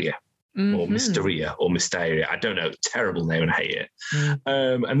Mysteria. Or Mysteria or Mysteria. I don't know. Terrible name and I hate it.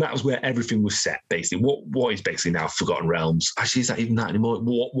 And that was where everything was set, basically. What is basically now Forgotten Realms. Actually, is that even that anymore?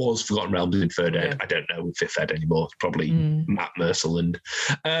 What was Forgotten Realms in Third Ed? I don't know with Fifth Ed anymore. It's probably Matt Mercerland.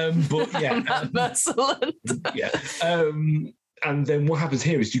 But yeah. Matt Mercerland. Yeah. And then what happens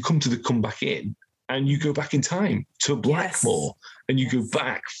here is you come to the comeback in and you go back in time to Blackmoor. And you go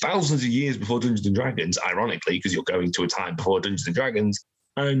back thousands of years before Dungeons & Dragons, ironically, because you're going to a time before Dungeons & Dragons.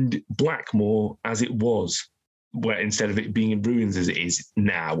 And Blackmoor as it was, where instead of it being in ruins as it is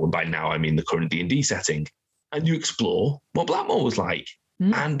now, and by now I mean the current D&D setting, and you explore what Blackmoor was like.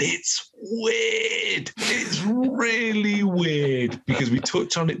 And it's weird. It's really weird, because we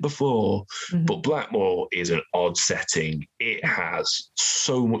touched on it before, but Blackmoor is an odd setting. It has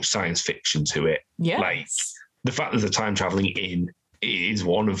so much science fiction to it. Like the fact that the time traveling in is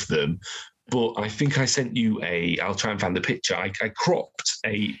one of them. But I think I sent you I'll try and find the picture. I cropped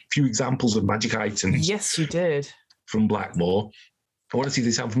a few examples of magic items. Yes, you did. From Blackmoor. I want to see if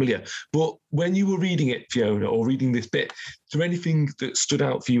they sound familiar. But when you were reading it, Fiona, or reading this bit, is there anything that stood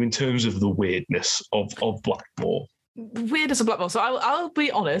out for you in terms of the weirdness of Blackmoor? Weirdness of Blackmoor. So I'll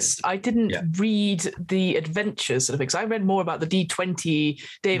be honest, I didn't read the adventures sort of thing, because I read more about the D20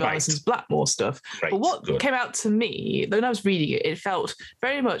 Dave Allison's Blackmoor stuff. But what came out to me, when I was reading it, it felt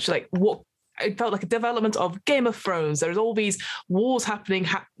very much like it felt like a development of Game of Thrones. There's all these wars happening,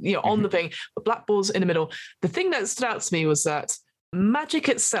 on the thing, but Blackmoor's in the middle. The thing that stood out to me was that magic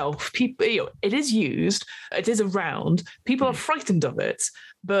itself, people, it is used, it is around, people are frightened of it,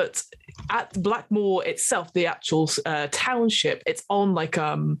 but at Blackmoor itself, the actual township, it's on like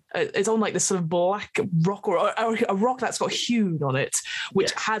this sort of black rock or a rock that's got hewn on it,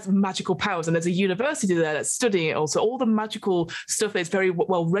 which has magical powers, and there's a university there that's studying it also. All the magical stuff is very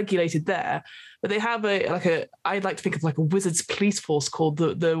well regulated there. But they have I'd like to think of like a wizard's police force called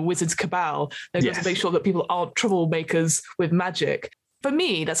the Wizards Cabal. They're going to make sure that people aren't troublemakers with magic. For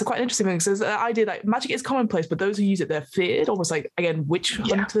me, that's quite interesting thing, because the idea that magic is commonplace, but those who use it, they're feared, almost like, again, witch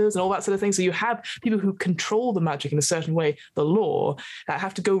hunters and all that sort of thing. So you have people who control the magic in a certain way, the law, that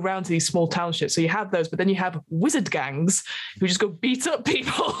have to go around to these small townships. So you have those, but then you have wizard gangs who just go beat up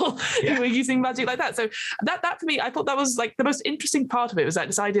people who are using magic like that. So that for me, I thought that was like the most interesting part of it, was that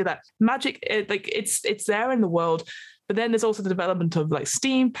this idea that magic, it's there in the world. But then there's also the development of like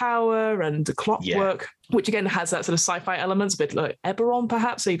steam power and clockwork, which again has that sort of sci-fi elements, a bit like Eberron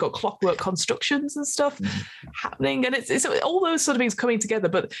perhaps. So you've got clockwork constructions and stuff happening, and it's all those sort of things coming together.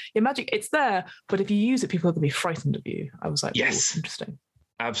 But in magic, it's there. But if you use it, people are going to be frightened of you. I was like, yes, interesting.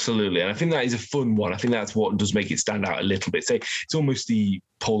 Absolutely. And I think that is a fun one. I think that's what does make it stand out a little bit. Say it's almost the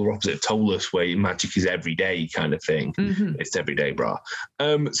polar opposite of Tolus, where magic is everyday kind of thing. It's everyday, brah.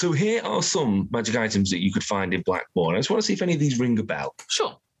 So here are some magic items that you could find in Blackmoor. And I just want to see if any of these ring a bell.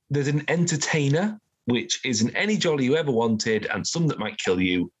 Sure. There's an entertainer, which is an any jolly you ever wanted, and some that might kill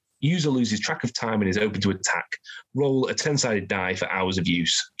you. User loses track of time and is open to attack. Roll a 10-sided die for hours of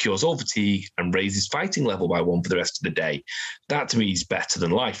use. Cures all fatigue and raises fighting level by 1 for the rest of the day. That to me is better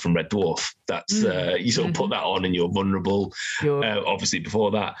than life from Red Dwarf. That's you sort of put that on and you're vulnerable. Obviously before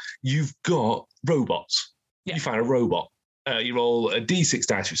that, you've got robots. You find a robot. You roll a d6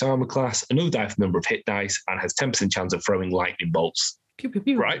 dice for its armor class, another die for the number of hit dice, and has 10% chance of throwing lightning bolts. Pew, pew,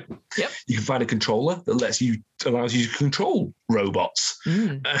 pew. Right. Yep. You can find a controller that allows you to control robots.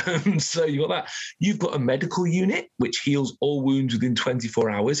 So you got that. You've got a medical unit which heals all wounds within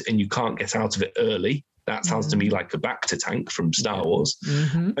 24 hours, and you can't get out of it early. That sounds to me like a Bacta tank from Star Wars.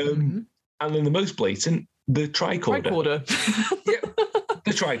 And then the most blatant, the tricorder.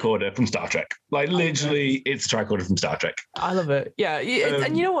 The tricorder from Star Trek. Like literally, it's the tricorder from Star Trek. I love it. Yeah,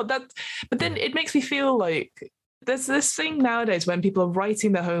 and you know what? But then it makes me feel like there's this thing nowadays when people are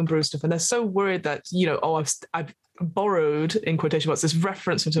writing their homebrew stuff and they're so worried that, I've borrowed, in quotation marks, this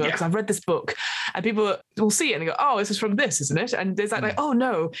reference from because I've read this book, and people will see it and go, oh, this is from this, isn't it? And there's like, oh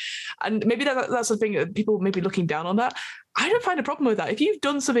no. And maybe that's the thing, people may be looking down on that. I don't find a problem with that. If you've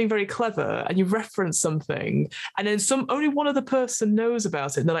done something very clever and you reference something, and then only one other person knows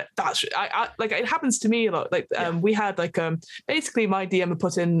about it, and they're like, "That's I like." It happens to me a lot. Like we had basically my DM had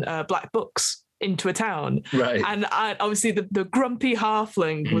put in black books into a town, right? And obviously the grumpy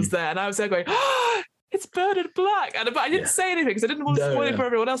halfling was there, and I was there going, oh, it's burning black. But I didn't say anything because I didn't want to spoil it for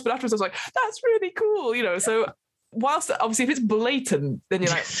everyone else. But afterwards I was like, that's really cool, So whilst obviously if it's blatant, then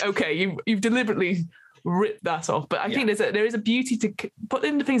you're like, okay, you've deliberately ripped that off. But I think there is a beauty to put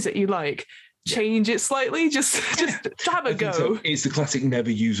in the things that you like, change it slightly, just to have a go. So. It's the classic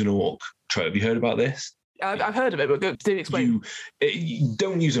never use an orc trope. Have you heard about this? I've heard of it, but do explain. You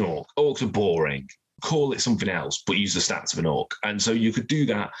don't use an orc. Orcs are boring. Call it something else, but use the stats of an orc. And so you could do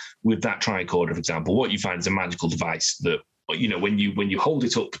that with that tricorder, for example. What you find is a magical device that, when you hold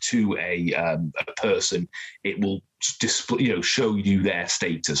it up to a person, it will display, show you their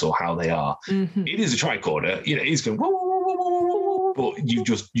status or how they are. Mm-hmm. It is a tricorder. It's going whoa, whoa, whoa, whoa, whoa, whoa, but you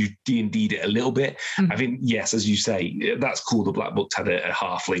D&D'd it a little bit. Mm-hmm. I think, yes, as you say, that's cool. The Black Book had a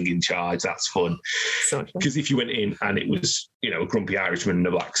halfling in charge. That's fun. Because if you went in and it was, a grumpy Irishman in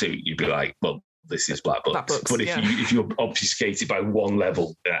a black suit, you'd be like, well, this is Black Books. But if you obfuscate it by one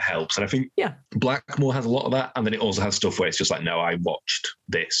level, that helps. And I think Blackmoor has a lot of that. And then it also has stuff where it's just like, no, I watched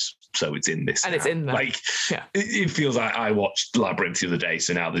this, so it's in this. And it's in there. It feels like I watched Labyrinth the other day,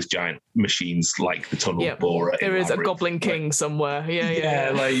 so now there's giant machines like the Tunnel Borer. There is Labyrinth. A Goblin King somewhere.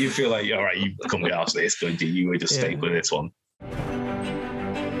 Yeah. Like you feel like, all right, you come get asked this, don't you? You were just stapling this one.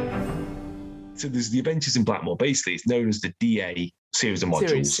 So there's the Adventures in Blackmoor. Basically, it's known as the DA series of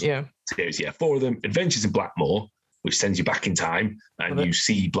modules. Series, 4 of them. Adventures in Blackmoor, which sends you back in time and you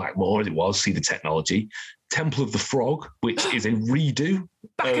see Blackmoor as it was, see the technology. Temple of the Frog, which is a redo.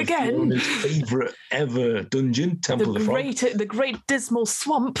 Back again. His favourite ever dungeon, Temple of the Frog. The great dismal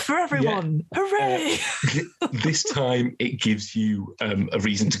swamp for everyone. Yeah. Hooray! This time it gives you a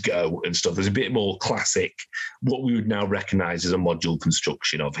reason to go and stuff. There's a bit more classic, what we would now recognise as a module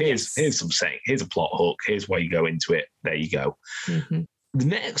construction of here's some saying, here's a plot hook, here's why you go into it, there you go. Mm-hmm. The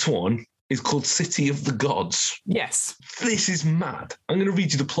next one is called City of the Gods. Yes. This is mad. I'm going to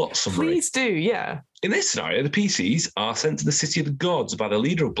read you the plot summary. Please do, yeah. In this scenario, the PCs are sent to the City of the Gods by the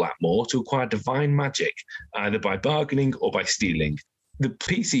leader of Blackmoor to acquire divine magic, either by bargaining or by stealing. The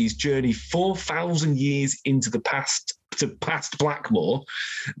PCs journey 4,000 years into the past to past Blackmoor.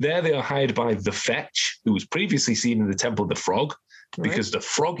 There they are hired by the Fetch, who was previously seen in the Temple of the Frog, because the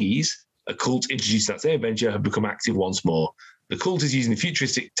Froggies, a cult introduced at their adventure, have become active once more. The cult is using the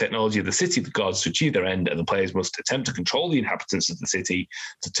futuristic technology of the City of the Gods to achieve their end, and the players must attempt to control the inhabitants of the city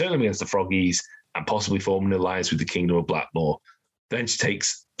to turn them against the Froggies and possibly form an alliance with the Kingdom of Blackmoor. The adventure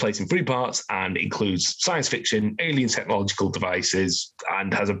takes place in 3 parts and includes science fiction, alien technological devices,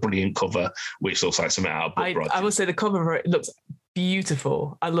 and has a brilliant cover, which looks like something out of Book Project. I would say the cover of it looks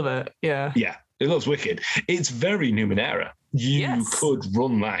beautiful. I love it. Yeah. Yeah, it looks wicked. It's very Numenera. You could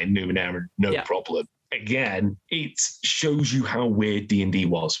run that in Numenera, no problem. Again, it shows you how weird D&D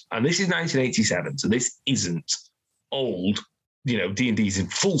was. And this is 1987, so this isn't old. D&D's in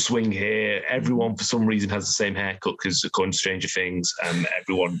full swing here. Everyone, for some reason, has the same haircut because, according to Stranger Things,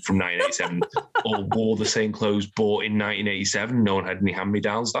 everyone from 1987 all wore the same clothes bought in 1987. No one had any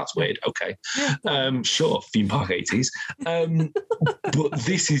hand-me-downs. That's weird. Okay. Sure, theme park 80s. But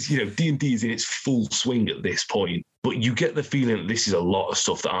this is, D&D is in its full swing at this point. But you get the feeling that this is a lot of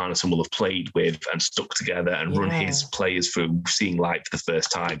stuff that Arneson will have played with and stuck together and run his players through seeing light for the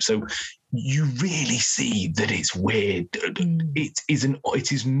first time. So you really see that it's weird. It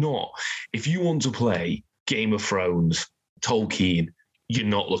is not. If you want to play Game of Thrones, Tolkien, you're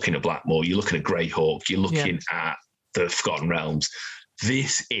not looking at Blackmoor. You're looking at Greyhawk. You're looking at the Forgotten Realms.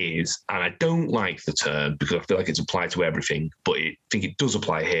 This is, and I don't like the term because I feel like it's applied to everything, but I think it does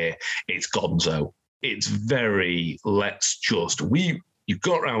apply here. It's gonzo. It's very, you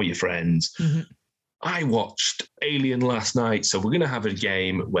got around with your friends. Mm-hmm. I watched Alien last night, so we're going to have a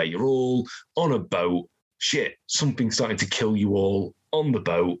game where you're all on a boat. Shit, something's starting to kill you all on the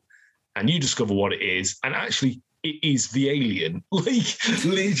boat, and you discover what it is, and actually it is the alien. Like,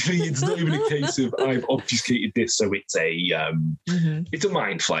 literally, it's not even a case of I've obfuscated this, so it's a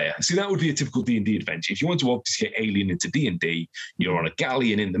mind flayer. See, that would be a typical D&D adventure. If you want to obfuscate alien into D&D, you're on a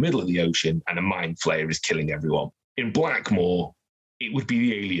galleon in the middle of the ocean, and a mind flayer is killing everyone. In Blackmoor, it would be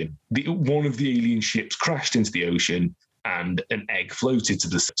the alien. One of the alien ships crashed into the ocean, and an egg floated to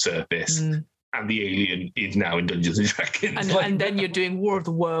the surface. And the alien is now in Dungeons and Dragons. And then you're doing War of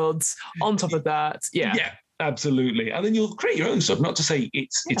the Worlds on top of that. Yeah. Yeah. Absolutely. And then you'll create your own stuff. Not to say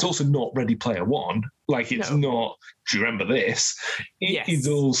it's also not Ready Player One. Like, it's not, do you remember this? It is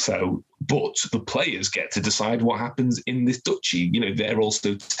also, but the players get to decide what happens in this duchy. They're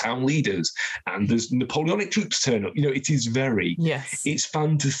also town leaders, and there's Napoleonic troops turn up. It is very, it's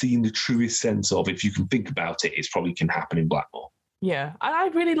fantasy in the truest sense of, if you can think about it, it probably can happen in Blackmoor. Yeah, and I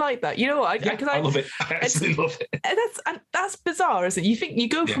really like that. You know what? I love it. I actually love it. And that's bizarre, isn't it? You think you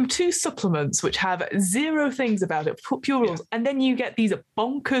go from two supplements which have zero things about it, pure rules, and then you get these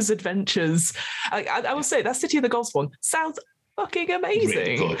bonkers adventures. I will say that City of the Gods one sounds fucking amazing.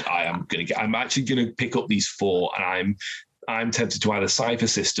 Really good. I'm actually gonna pick up these 4, and I'm tempted to either cipher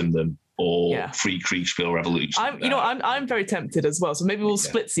system them or free Kriegspiel Revolution. I'm very tempted as well. So maybe we'll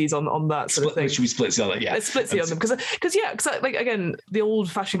split these on that sort of thing. Should we split on that? Yeah, let's split on them because like again the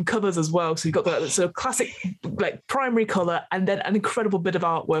old fashioned covers as well. So you've got the sort of classic like primary color and then an incredible bit of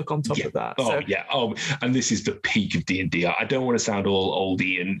artwork on top of that. And this is the peak of D&D. I don't want to sound all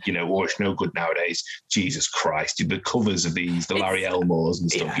oldie and or it's no good nowadays. Jesus Christ, the covers of these, the Larry Elmores and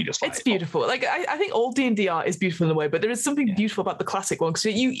stuff. You just it's beautiful. Like I think all D&D art is beautiful in a way, but there is something beautiful about the classic one because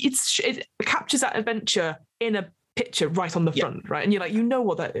it captures that adventure in a picture right on the front, right? And you're like,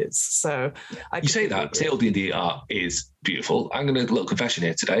 what that is. So you say that, say all D&D art is beautiful. I'm going to do a little confession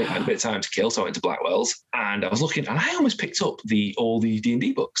here today. I had a bit of time to kill, so I went to Blackwell's and I was looking and I almost picked up all the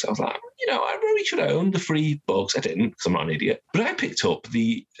D&D books. I was like, I really should own the free books. I didn't because I'm not an idiot. But I picked up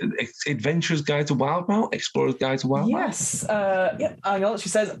the Adventurer's Guide to Wildmount, Explorer's Guide to Wildmount. Yes. Hang on, she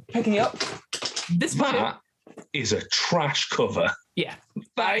says, picking it up. That is a trash cover. Yeah.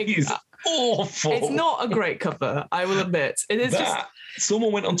 That is awful. It's not a great cover, I will admit. It is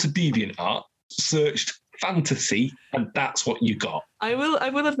someone went onto DeviantArt, searched fantasy, and that's what you got. I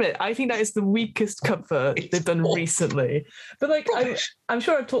will admit, I think that is the weakest cover they've done recently. But like, I'm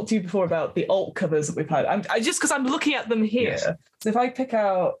sure I've talked to you before about the alt covers that we've had. I just because I'm looking at them here. Yes. So if I pick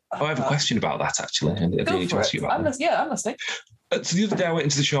out, I have a question about that actually. I need to ask you about. I'm listening. So the other day I went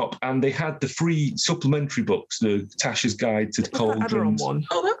into the shop and they had the free supplementary books, the Tasha's Guide to the Cauldrons. One.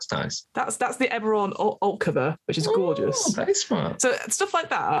 Oh, that's nice. That's the Eberron alt cover, which is gorgeous. Very smart. So stuff like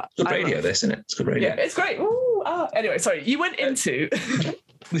that. It's good radio, this, isn't it? It's good radio. Yeah, it's great. Ooh, Anyway, sorry, you went into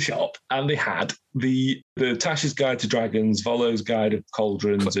the shop and they had the Tasha's Guide to Dragons, Volo's Guide of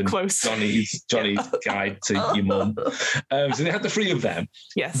Cauldrons, and Johnny's Guide to Your Mum. So they had the 3 of them.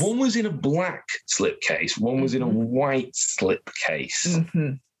 Yes. One was in a black slipcase, one was in a white slipcase.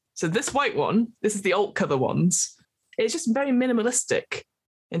 Mm-hmm. So this white one, this is the alt cover ones. It's just very minimalistic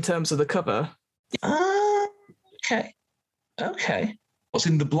in terms of the cover. Okay. What's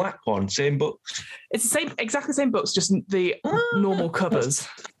in the black one? Same books? It's exactly the same books, just the normal covers.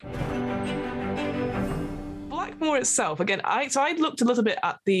 Blackmoor itself, again, I looked a little bit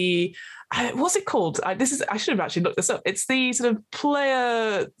at the, what's it called? I should have actually looked this up. It's the sort of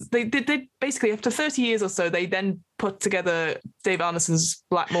player, they basically, after 30 years or so, they then put together Dave Arneson's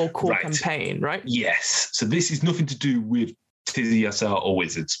Blackmoor core campaign, right? Yes. So this is nothing to do with TCSR or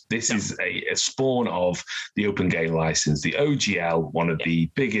Wizards. This is a spawn of the Open Game license, the OGL, one of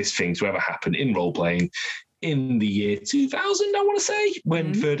the biggest things to ever happen in role-playing in the year 2000, I want to say,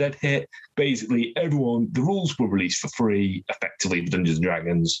 when Third Ed hit. Basically, the rules were released for free, effectively, for Dungeons &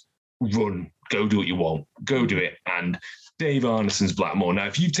 Dragons. Go do what you want, go do it. And Dave Arneson's Blackmoor.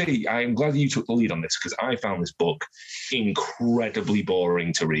 Now, I'm glad that you took the lead on this because I found this book incredibly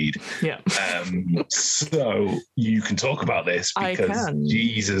boring to read. Yeah. So you can talk about this because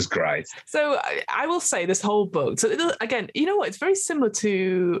Jesus Christ. So I will say this whole book. So again, you know what? It's very similar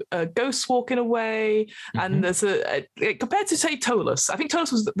to Ghosts Walking Away, and there's compared to say Ptolus. I think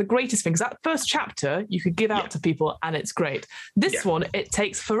Ptolus was the greatest thing because that first chapter you could give out to people, and it's great. This one, it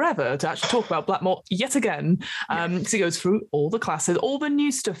takes forever to actually talk about Blackmoor yet again. So it goes through all the classes, all the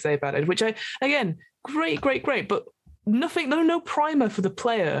new stuff they've added, which great, but nothing, no primer for the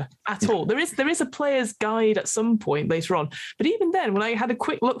player at all. There is a player's guide at some point later on, but even then, when I had a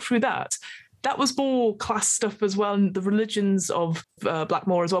quick look through that was more class stuff as well, and the religions of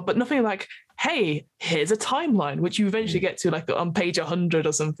Blackmoor as well, but nothing like, hey, here's a timeline, which you eventually get to like on page 100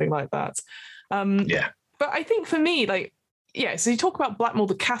 or something like that. But I think for me, so you talk about Blackmoor,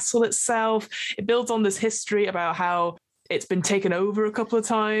 the castle itself, it builds on this history about how it's been taken over a couple of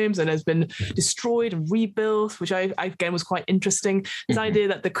times and has been destroyed and rebuilt, which I again was quite interesting. This idea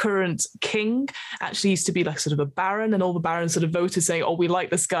that the current king actually used to be like sort of a baron, and all the barons sort of voted saying, oh, we like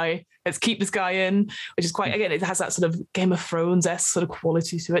this guy, let's keep this guy in, which is quite, again, it has that sort of Game of Thrones-esque sort of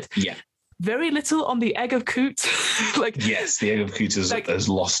quality to it. Yeah. Very little on the Egg of Coot. Yes, the Egg of Coot has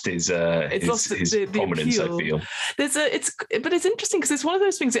lost his prominence, I feel. But it's interesting because it's one of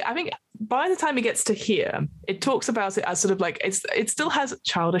those things that I think by the time it gets to here, it talks about it as sort of like it still has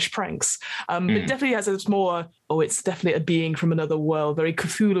childish pranks. But it definitely has this more, it's definitely a being from another world, very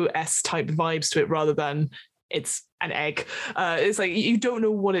Cthulhu-esque type vibes to it rather than it's an egg. It's like you don't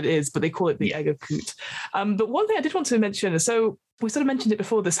know what it is, but they call it the Egg of Coot. But one thing I did want to mention, so we sort of mentioned it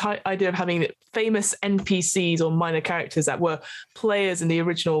before, this idea of having famous NPCs or minor characters that were players in the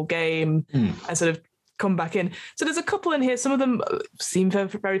original game and sort of come back in. So there's a couple in here. Some of them seem very,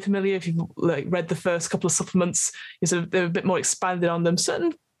 very familiar. If you've read the first couple of supplements, they're a bit more expanded on them.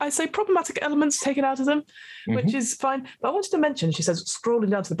 Certain, I'd say, problematic elements taken out of them, which is fine. But I wanted to mention, she says, scrolling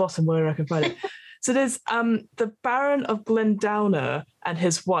down to the bottom where I can find it. So there's the Baron of Glendowner and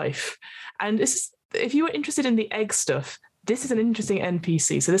his wife. And this is, if you were interested in the egg stuff, this is an interesting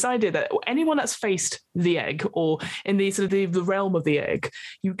NPC. So this idea that anyone that's faced the egg or in the sort of the realm of the egg,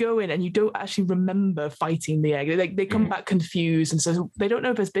 you go in and you don't actually remember fighting the egg. They come back confused. And so they don't know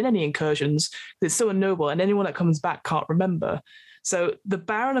if there's been any incursions. It's so unknowable. And anyone that comes back can't remember. So the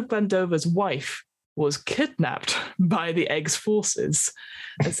Baron of Glendover's wife was kidnapped by the egg's forces.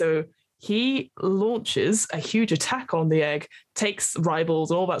 And so he launches a huge attack on the egg, takes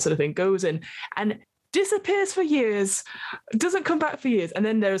rivals and all that sort of thing, goes in and disappears for years, doesn't come back for years. And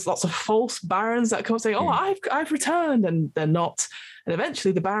then there's lots of false barons that come saying, I've returned, and they're not. And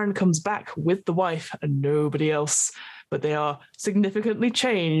eventually the baron comes back with the wife and nobody else, but they are significantly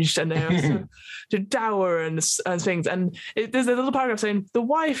changed and they are to dower and things. And there's a little paragraph saying the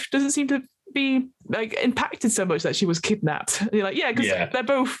wife doesn't seem to be like impacted so much that she was kidnapped. And you're like, yeah, because they're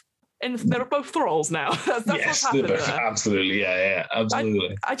both and they're both thralls now. That's what's happened there. Absolutely, yeah,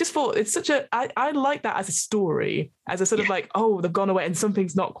 absolutely. I just thought it's such a. I like that as a story, as a sort of like, oh, they've gone away and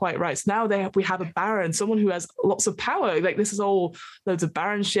something's not quite right. So now we have a baron, someone who has lots of power. Like this is all loads of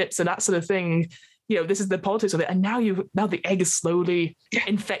baronships and that sort of thing. This is the politics of it. And now the egg is slowly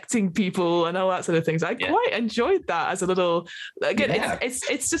infecting people and all that sort of thing. So I quite enjoyed that as a little. Again,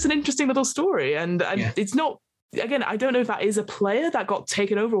 it's just an interesting little story, and it's not. Again, I don't know if that is a player that got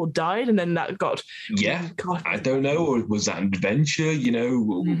taken over or died and then that got... Yeah, I don't know. Or was that an adventure?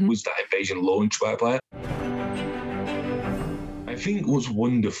 Was that invasion launched by a player? I think what's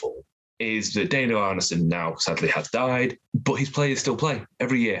wonderful is that Dana Arneson now sadly has died, but his players still play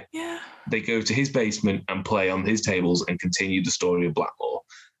every year. Yeah. They go to his basement and play on his tables and continue the story of Blackmoor.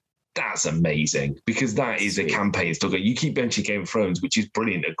 That's amazing, because that is a campaign still going. You keep mentioning Game of Thrones, which is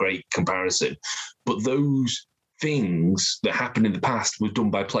brilliant, a great comparison, but those things that happened in the past were done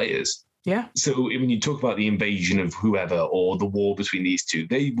by players. Yeah. So when you talk about the invasion of whoever or the war between these two,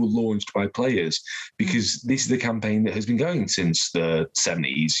 they were launched by players because this is the campaign that has been going since the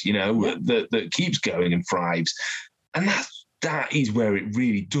 70s, that keeps going and thrives. And that is where it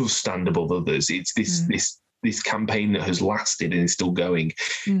really does stand above others. It's this campaign that has lasted and is still going.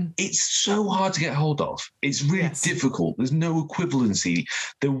 It's so hard to get hold of. It's really difficult. There's no equivalency.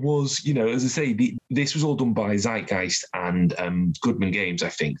 There was, as I say, this was all done by Zeitgeist and Goodman Games, I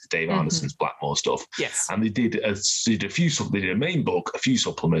think, Dave Arneson's Blackmoor stuff. Yes. And they did a main book, a few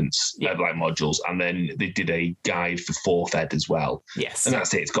supplements, like modules, and then they did a guide for 4th ed as well. Yes. And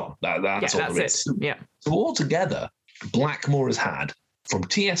that's it. It's gone. That's all there is. Yeah. So altogether, Blackmoor has had, from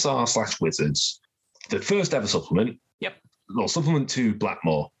TSR/Wizards, the first ever supplement. Yep. Well, supplement to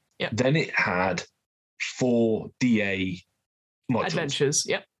Blackmoor. Yep. Then it had 4 DA modules. Adventures.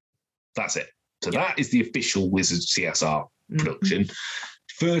 Yep. That's it. So that is the official Wizards CSR production.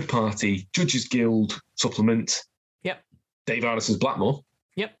 Third party Judges Guild supplement. Yep. Dave Arneson's Blackmoor.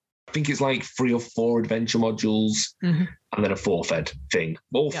 Yep. I think it's like 3 or 4 adventure modules and then a 4th ed thing.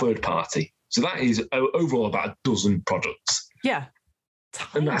 All third party. So that is overall about a dozen products. Yeah.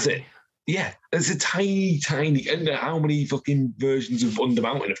 And that's it. Yeah, it's a tiny, and how many fucking versions of Under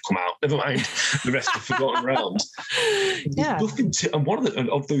Mountain have come out? Never mind the rest of Forgotten Realms. Nothing and one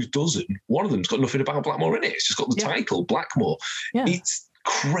of those dozen, one of them's got nothing about Blackmoor in it. It's just got the title, Blackmoor. Yeah. It's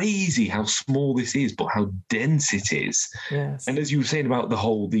crazy how small this is, but how dense it is. Yes. And as you were saying about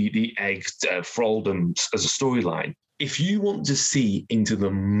the egg thraldom as a storyline, if you want to see into the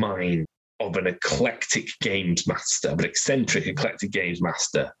mind of an eclectic games master, an eccentric eclectic games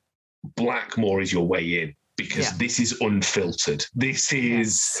master, Blackmoor is your way in, because this is unfiltered. This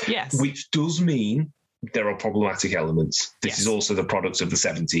is, which does mean there are problematic elements. This is also the product of the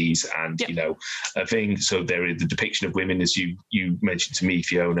 70s and, a thing. So there is the depiction of women, as you mentioned to me,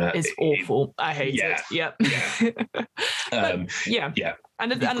 Fiona. It's awful. I hate it. Yep. Yeah.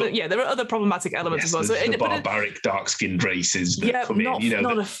 And there are other problematic elements as well. So the barbaric, dark-skinned races.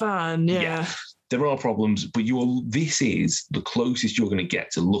 Not a fan. Yeah. There are problems, but this is the closest you're going to get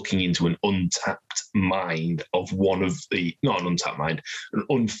to looking into an untapped mind of not an untapped mind, an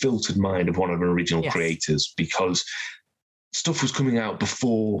unfiltered mind of one of the original creators, because stuff was coming out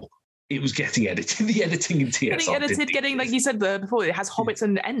before it was getting edited. The editing in TSR getting like you said before, it has hobbits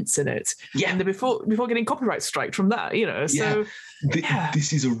and ents in it. Yeah. And before getting copyright strike from that, So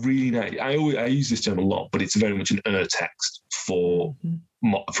this is a really nice. I use this term a lot, but it's very much an text for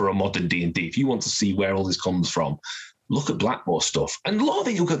a modern D&D. If you want to see where all this comes from, look at Blackmoor stuff, and a lot of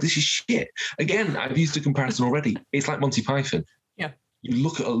it you'll go, this is shit. Again, I've used a comparison already. It's like Monty Python. Yeah. You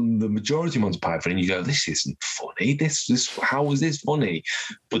look at the majority of Monty Python and you go, this isn't funny. How is this funny?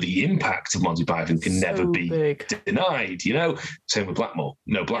 But the impact of Monty Python can never be denied, Same with Blackmoor.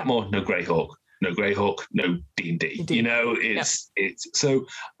 No Blackmoor, no Greyhawk. No Greyhawk, no D&D. It's so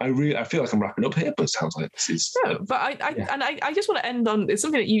I feel like I'm wrapping up here, but it sounds like this is. No, but I just want to end on it's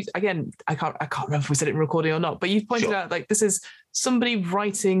something that you again. I can't remember if we said it in recording or not, but you've pointed out like this is somebody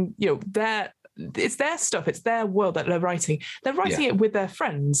writing. It's their stuff. It's their world that they're writing. They're writing it with their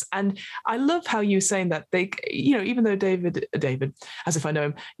friends, and I love how you were saying that they, even though David, as if I know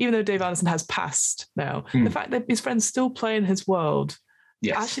him, even though Dave Anderson has passed now, the fact that his friends still play in his world.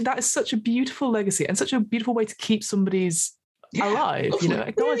 Yes. Actually, that is such a beautiful legacy and such a beautiful way to keep somebody's alive,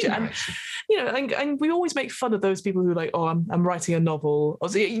 acknowledge it. And, and we always make fun of those people who are like, oh, I'm writing a novel. Or,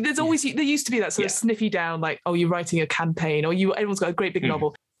 there used to be that sort of sniffy down, like, oh, you're writing a campaign, or everyone's got a great big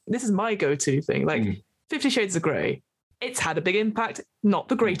novel. This is my go-to thing. Like 50 Shades of Grey. It's had a big impact, not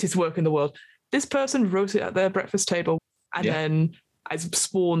the greatest work in the world. This person wrote it at their breakfast table and then has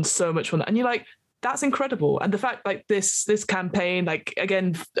spawned so much from that. And you're like, that's incredible. And the fact like this campaign, like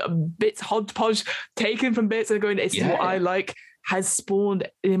again, bits hodgepodge taken from bits and going, it's what I like, has spawned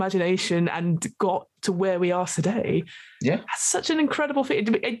an imagination and got to where we are today. Yeah. That's such an incredible thing.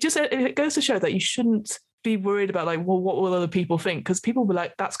 It goes to show that you shouldn't be worried about like, well, what will other people think? Because people will be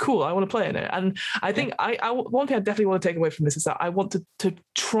like, that's cool, I want to play in it. And I think one thing I definitely want to take away from this is that I want to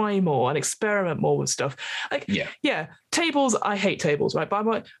try more and experiment more with stuff. Like, tables, I hate tables, right? But I'm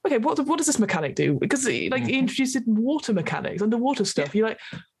like, okay, what does this mechanic do? Because like he introduced water mechanics, underwater stuff. You're like,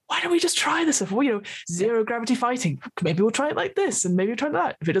 why don't we just try this stuff? Well, zero gravity fighting. Maybe we'll try it like this, and maybe we'll try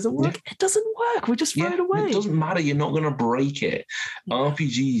that. If it doesn't work, it doesn't work. We just throw it away. It doesn't matter. You're not going to break it.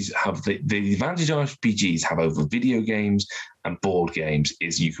 RPGs have the advantage RPGs have over video games and board games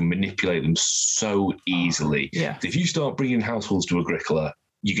is you can manipulate them so easily. If you start bringing house rules to Agricola,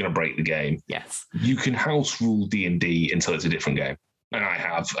 you're going to break the game. Yes. You can house rule D&D until it's a different game. And I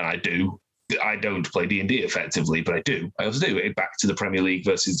have, and I do. I don't play D&D effectively, but I do. I also do it back to the Premier League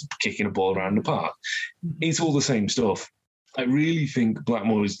versus kicking a ball around the park. It's all the same stuff. I really think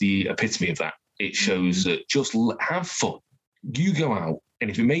Blackmoor is the epitome of that. It shows that just have fun. You go out, and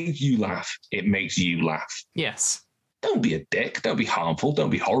if it makes you laugh, it makes you laugh. Yes. Don't be a dick. Don't be harmful. Don't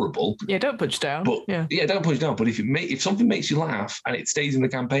be horrible. Yeah, don't punch down. But don't punch down. But if something makes you laugh and it stays in the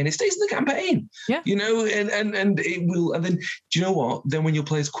campaign, it stays in the campaign. Yeah. And it will. And then do you know what? Then when your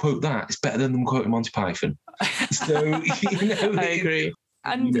players quote that, it's better than them quoting Monty Python. So I agree.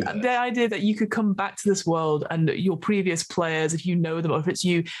 And the idea that you could come back to this world and your previous players, if you know them, or if it's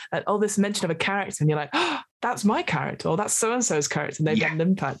you, this mention of a character, and you're like, oh, that's my character, or that's so-and-so's character, and they've had an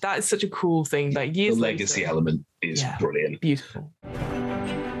impact. That is such a cool thing. Like years the legacy element is brilliant. Beautiful.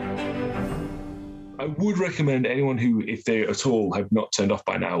 I would recommend anyone who, if they at all have not turned off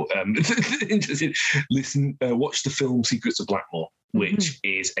by now, interested, watch the film Secrets of Blackmoor, which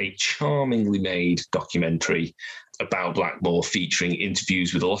is a charmingly made documentary about Blackmoor featuring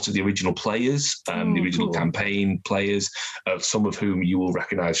interviews with a lot of the original players, the original campaign players, some of whom you will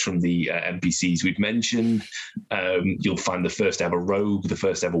recognise from the NPCs we've mentioned. You'll find the first ever rogue, the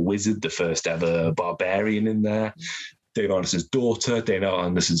first ever wizard, the first ever barbarian in there. Dave Anderson's daughter, Dave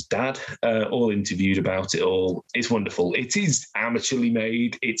Anderson's dad, all interviewed about it all. It's wonderful. It is amateurly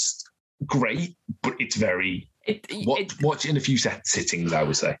made. It's great, but it's very... watch in a few sittings, I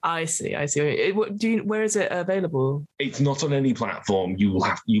would say. I see. Where is it available? It's not on any platform. You will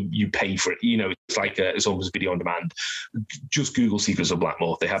have you pay for it. It's like it's almost video on demand. Just Google Secrets of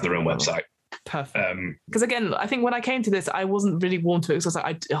Blackmoor. They have their own website. Perfect. Because again, I think when I came to this, I wasn't really warm to it because I was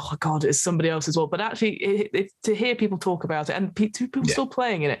like, oh God, it's somebody else as well. But actually, to hear people talk about it and people still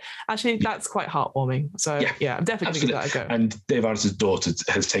playing in it, actually, that's quite heartwarming. So I'm definitely going to give that a go. And Dave Anderson's daughter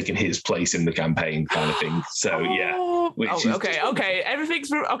has taken his place in the campaign, kind of thing. So okay,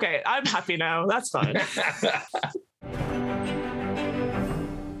 everything's okay. I'm happy now. That's fine.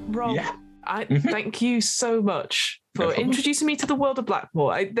 Rob, I thank you so much for introducing me to the world of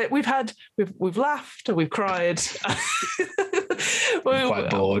Blackmoor. We've laughed, we've cried. We're quite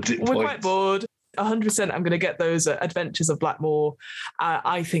bored. We're quite bored. 100%. I'm going to get those Adventures of Blackmoor.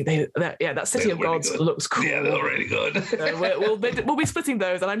 I think that City of Gods looks cool. Yeah, they're really good. So we'll be splitting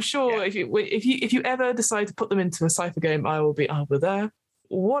those, and I'm sure if you ever decide to put them into a Cypher game, I will be there.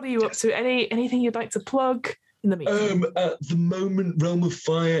 what are you up to? Anything you'd like to plug in the meantime? At the moment, Realm of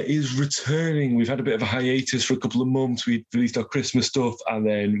Fire is returning. We've had a bit of a hiatus for a couple of months. We released our Christmas stuff, and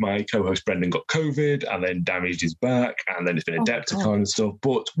then my co-host Brendan got COVID, and then Damaged is back, and then it's been Adepticon and stuff.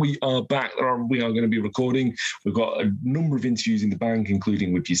 But we are back. We are going to be recording. We've got a number of interviews in the bank,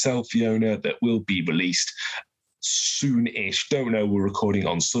 including with yourself, Fiona, that will be released soon-ish. Don't know. We're recording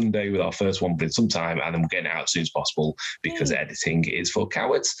on Sunday with our first one, but in some time, and then we're getting it out as soon as possible because editing is for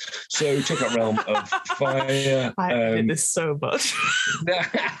cowards. So check out Realm of Fire. I did this so much.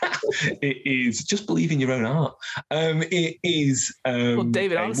 It is just believe in your own art. It is. Well,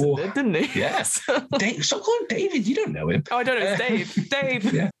 David Allison did, didn't he? Yes. Dave, stop calling David. You don't know him. Oh, I don't know. It's Dave.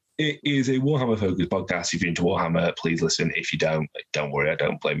 Dave. Yeah. It is a Warhammer focused podcast. If you're into Warhammer, please listen. If you don't worry. I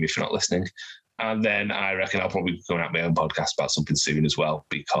don't blame you for not listening. And then I reckon I'll probably be going out my own podcast about something soon as well,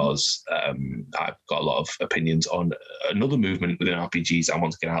 because I've got a lot of opinions on another movement within RPGs I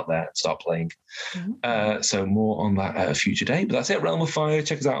want to get out there and start playing. So more on that at a future date. But that's it, Realm of Fire.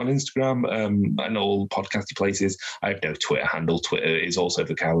 Check us out on Instagram and all podcasty places. I have no Twitter handle. Twitter is also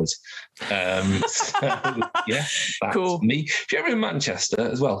for cowards. So yeah, that's cool. Me. If you're ever in Manchester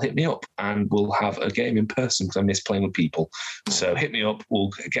as well, hit me up and we'll have a game in person because I miss playing with people. So hit me up. We'll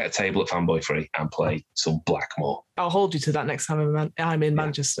get a table at Fanboy Free and play some Blackmoor. I'll hold you to that next time I'm in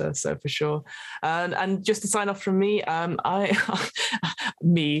Manchester, so for sure. And just to sign off from me, I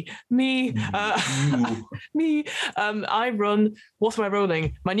run. What am I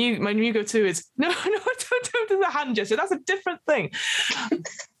rolling? My new go-to is no, don't do the hand gesture. That's a different thing.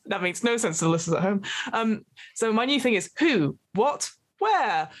 That makes no sense to the listeners at home. So my new thing is who, what,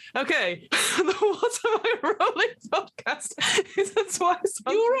 where? Okay, the What Am I Rolling podcast is a twice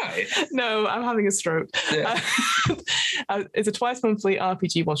monthly. You all right? No, I'm having a stroke. Yeah. It's a twice monthly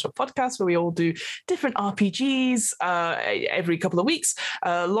RPG one-shot podcast where we all do different RPGs every couple of weeks.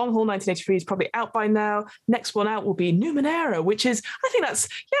 Long Haul 1983 is probably out by now. Next one out will be Numenera, which is, I think that's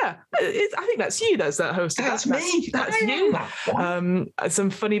you that's that host. That's me. That's you. Some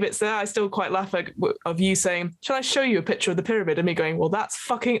funny bits there. I still quite laugh of you saying, shall I show you a picture of the pyramid? And me going, well, that's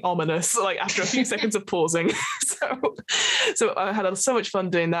fucking ominous, like after a few seconds of pausing. So I had so much fun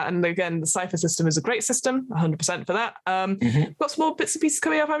doing that. And again, the Cypher system is a great system, 100% for that. Got some more bits and pieces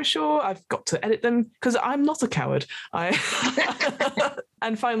coming up, I'm sure. I've got to edit them because I'm not a coward. And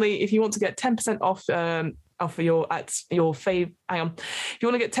finally, if you want to get 10% off your fave, hang on. If you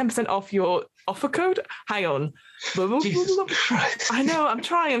want to get 10% off your offer code, hang on. Jesus Christ. I know, I'm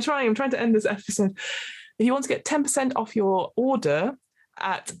trying to end this episode. If you want to get 10% off your order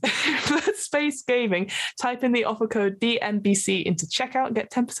at Space Gaming, type in the offer code DMBC into checkout and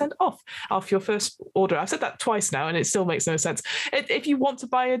get 10% off your first order. I've said that twice now and it still makes no sense. If you want to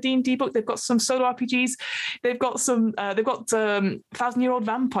buy a D&D book, they've got some solo RPGs. They've got 1,000-Year-Old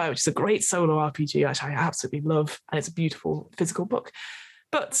Vampire, which is a great solo RPG, which I absolutely love. And it's a beautiful physical book.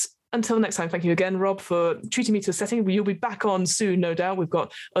 But until next time, thank you again, Rob, for treating me to a setting. You'll be back on soon, no doubt. We've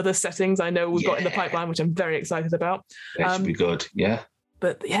got other settings I know we've got in the pipeline, which I'm very excited about. That should be good, yeah.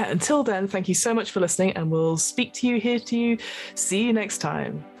 But yeah, until then, thank you so much for listening, and we'll speak to you, hear to you. See you next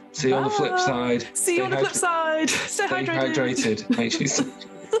time. See you on the flip side. See you on the flip side. Stay hydrated. Make sure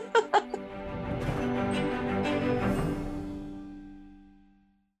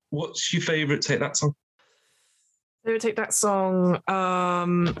What's your favourite Take That song? Take that song.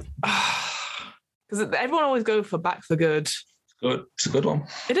 Because everyone always go for Back for Good. Good. It's a good one.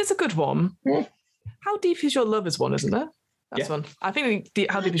 It is a good one. Yeah. How Deep Is Your Love is one, isn't there? That's one. I think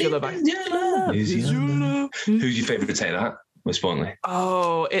How Deep Is Your Love? Who's your favourite Take That? Most importantly.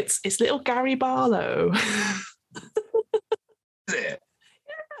 Oh, it's little Gary Barlow. Is it?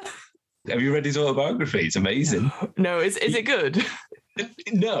 Yeah. Have you read his autobiography? It's amazing. No, is it good?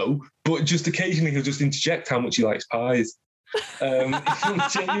 No, but just occasionally he'll just interject how much he likes pies.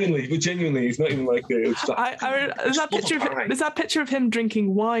 Genuinely, it's not even like there's that picture of him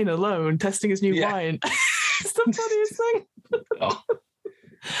drinking wine alone, testing his new wine. It's the funniest thing. Oh.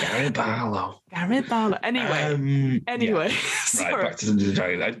 Gary Barlow. Anyway. Right, back to Dungeons and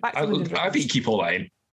Dragons. I think you keep all that in.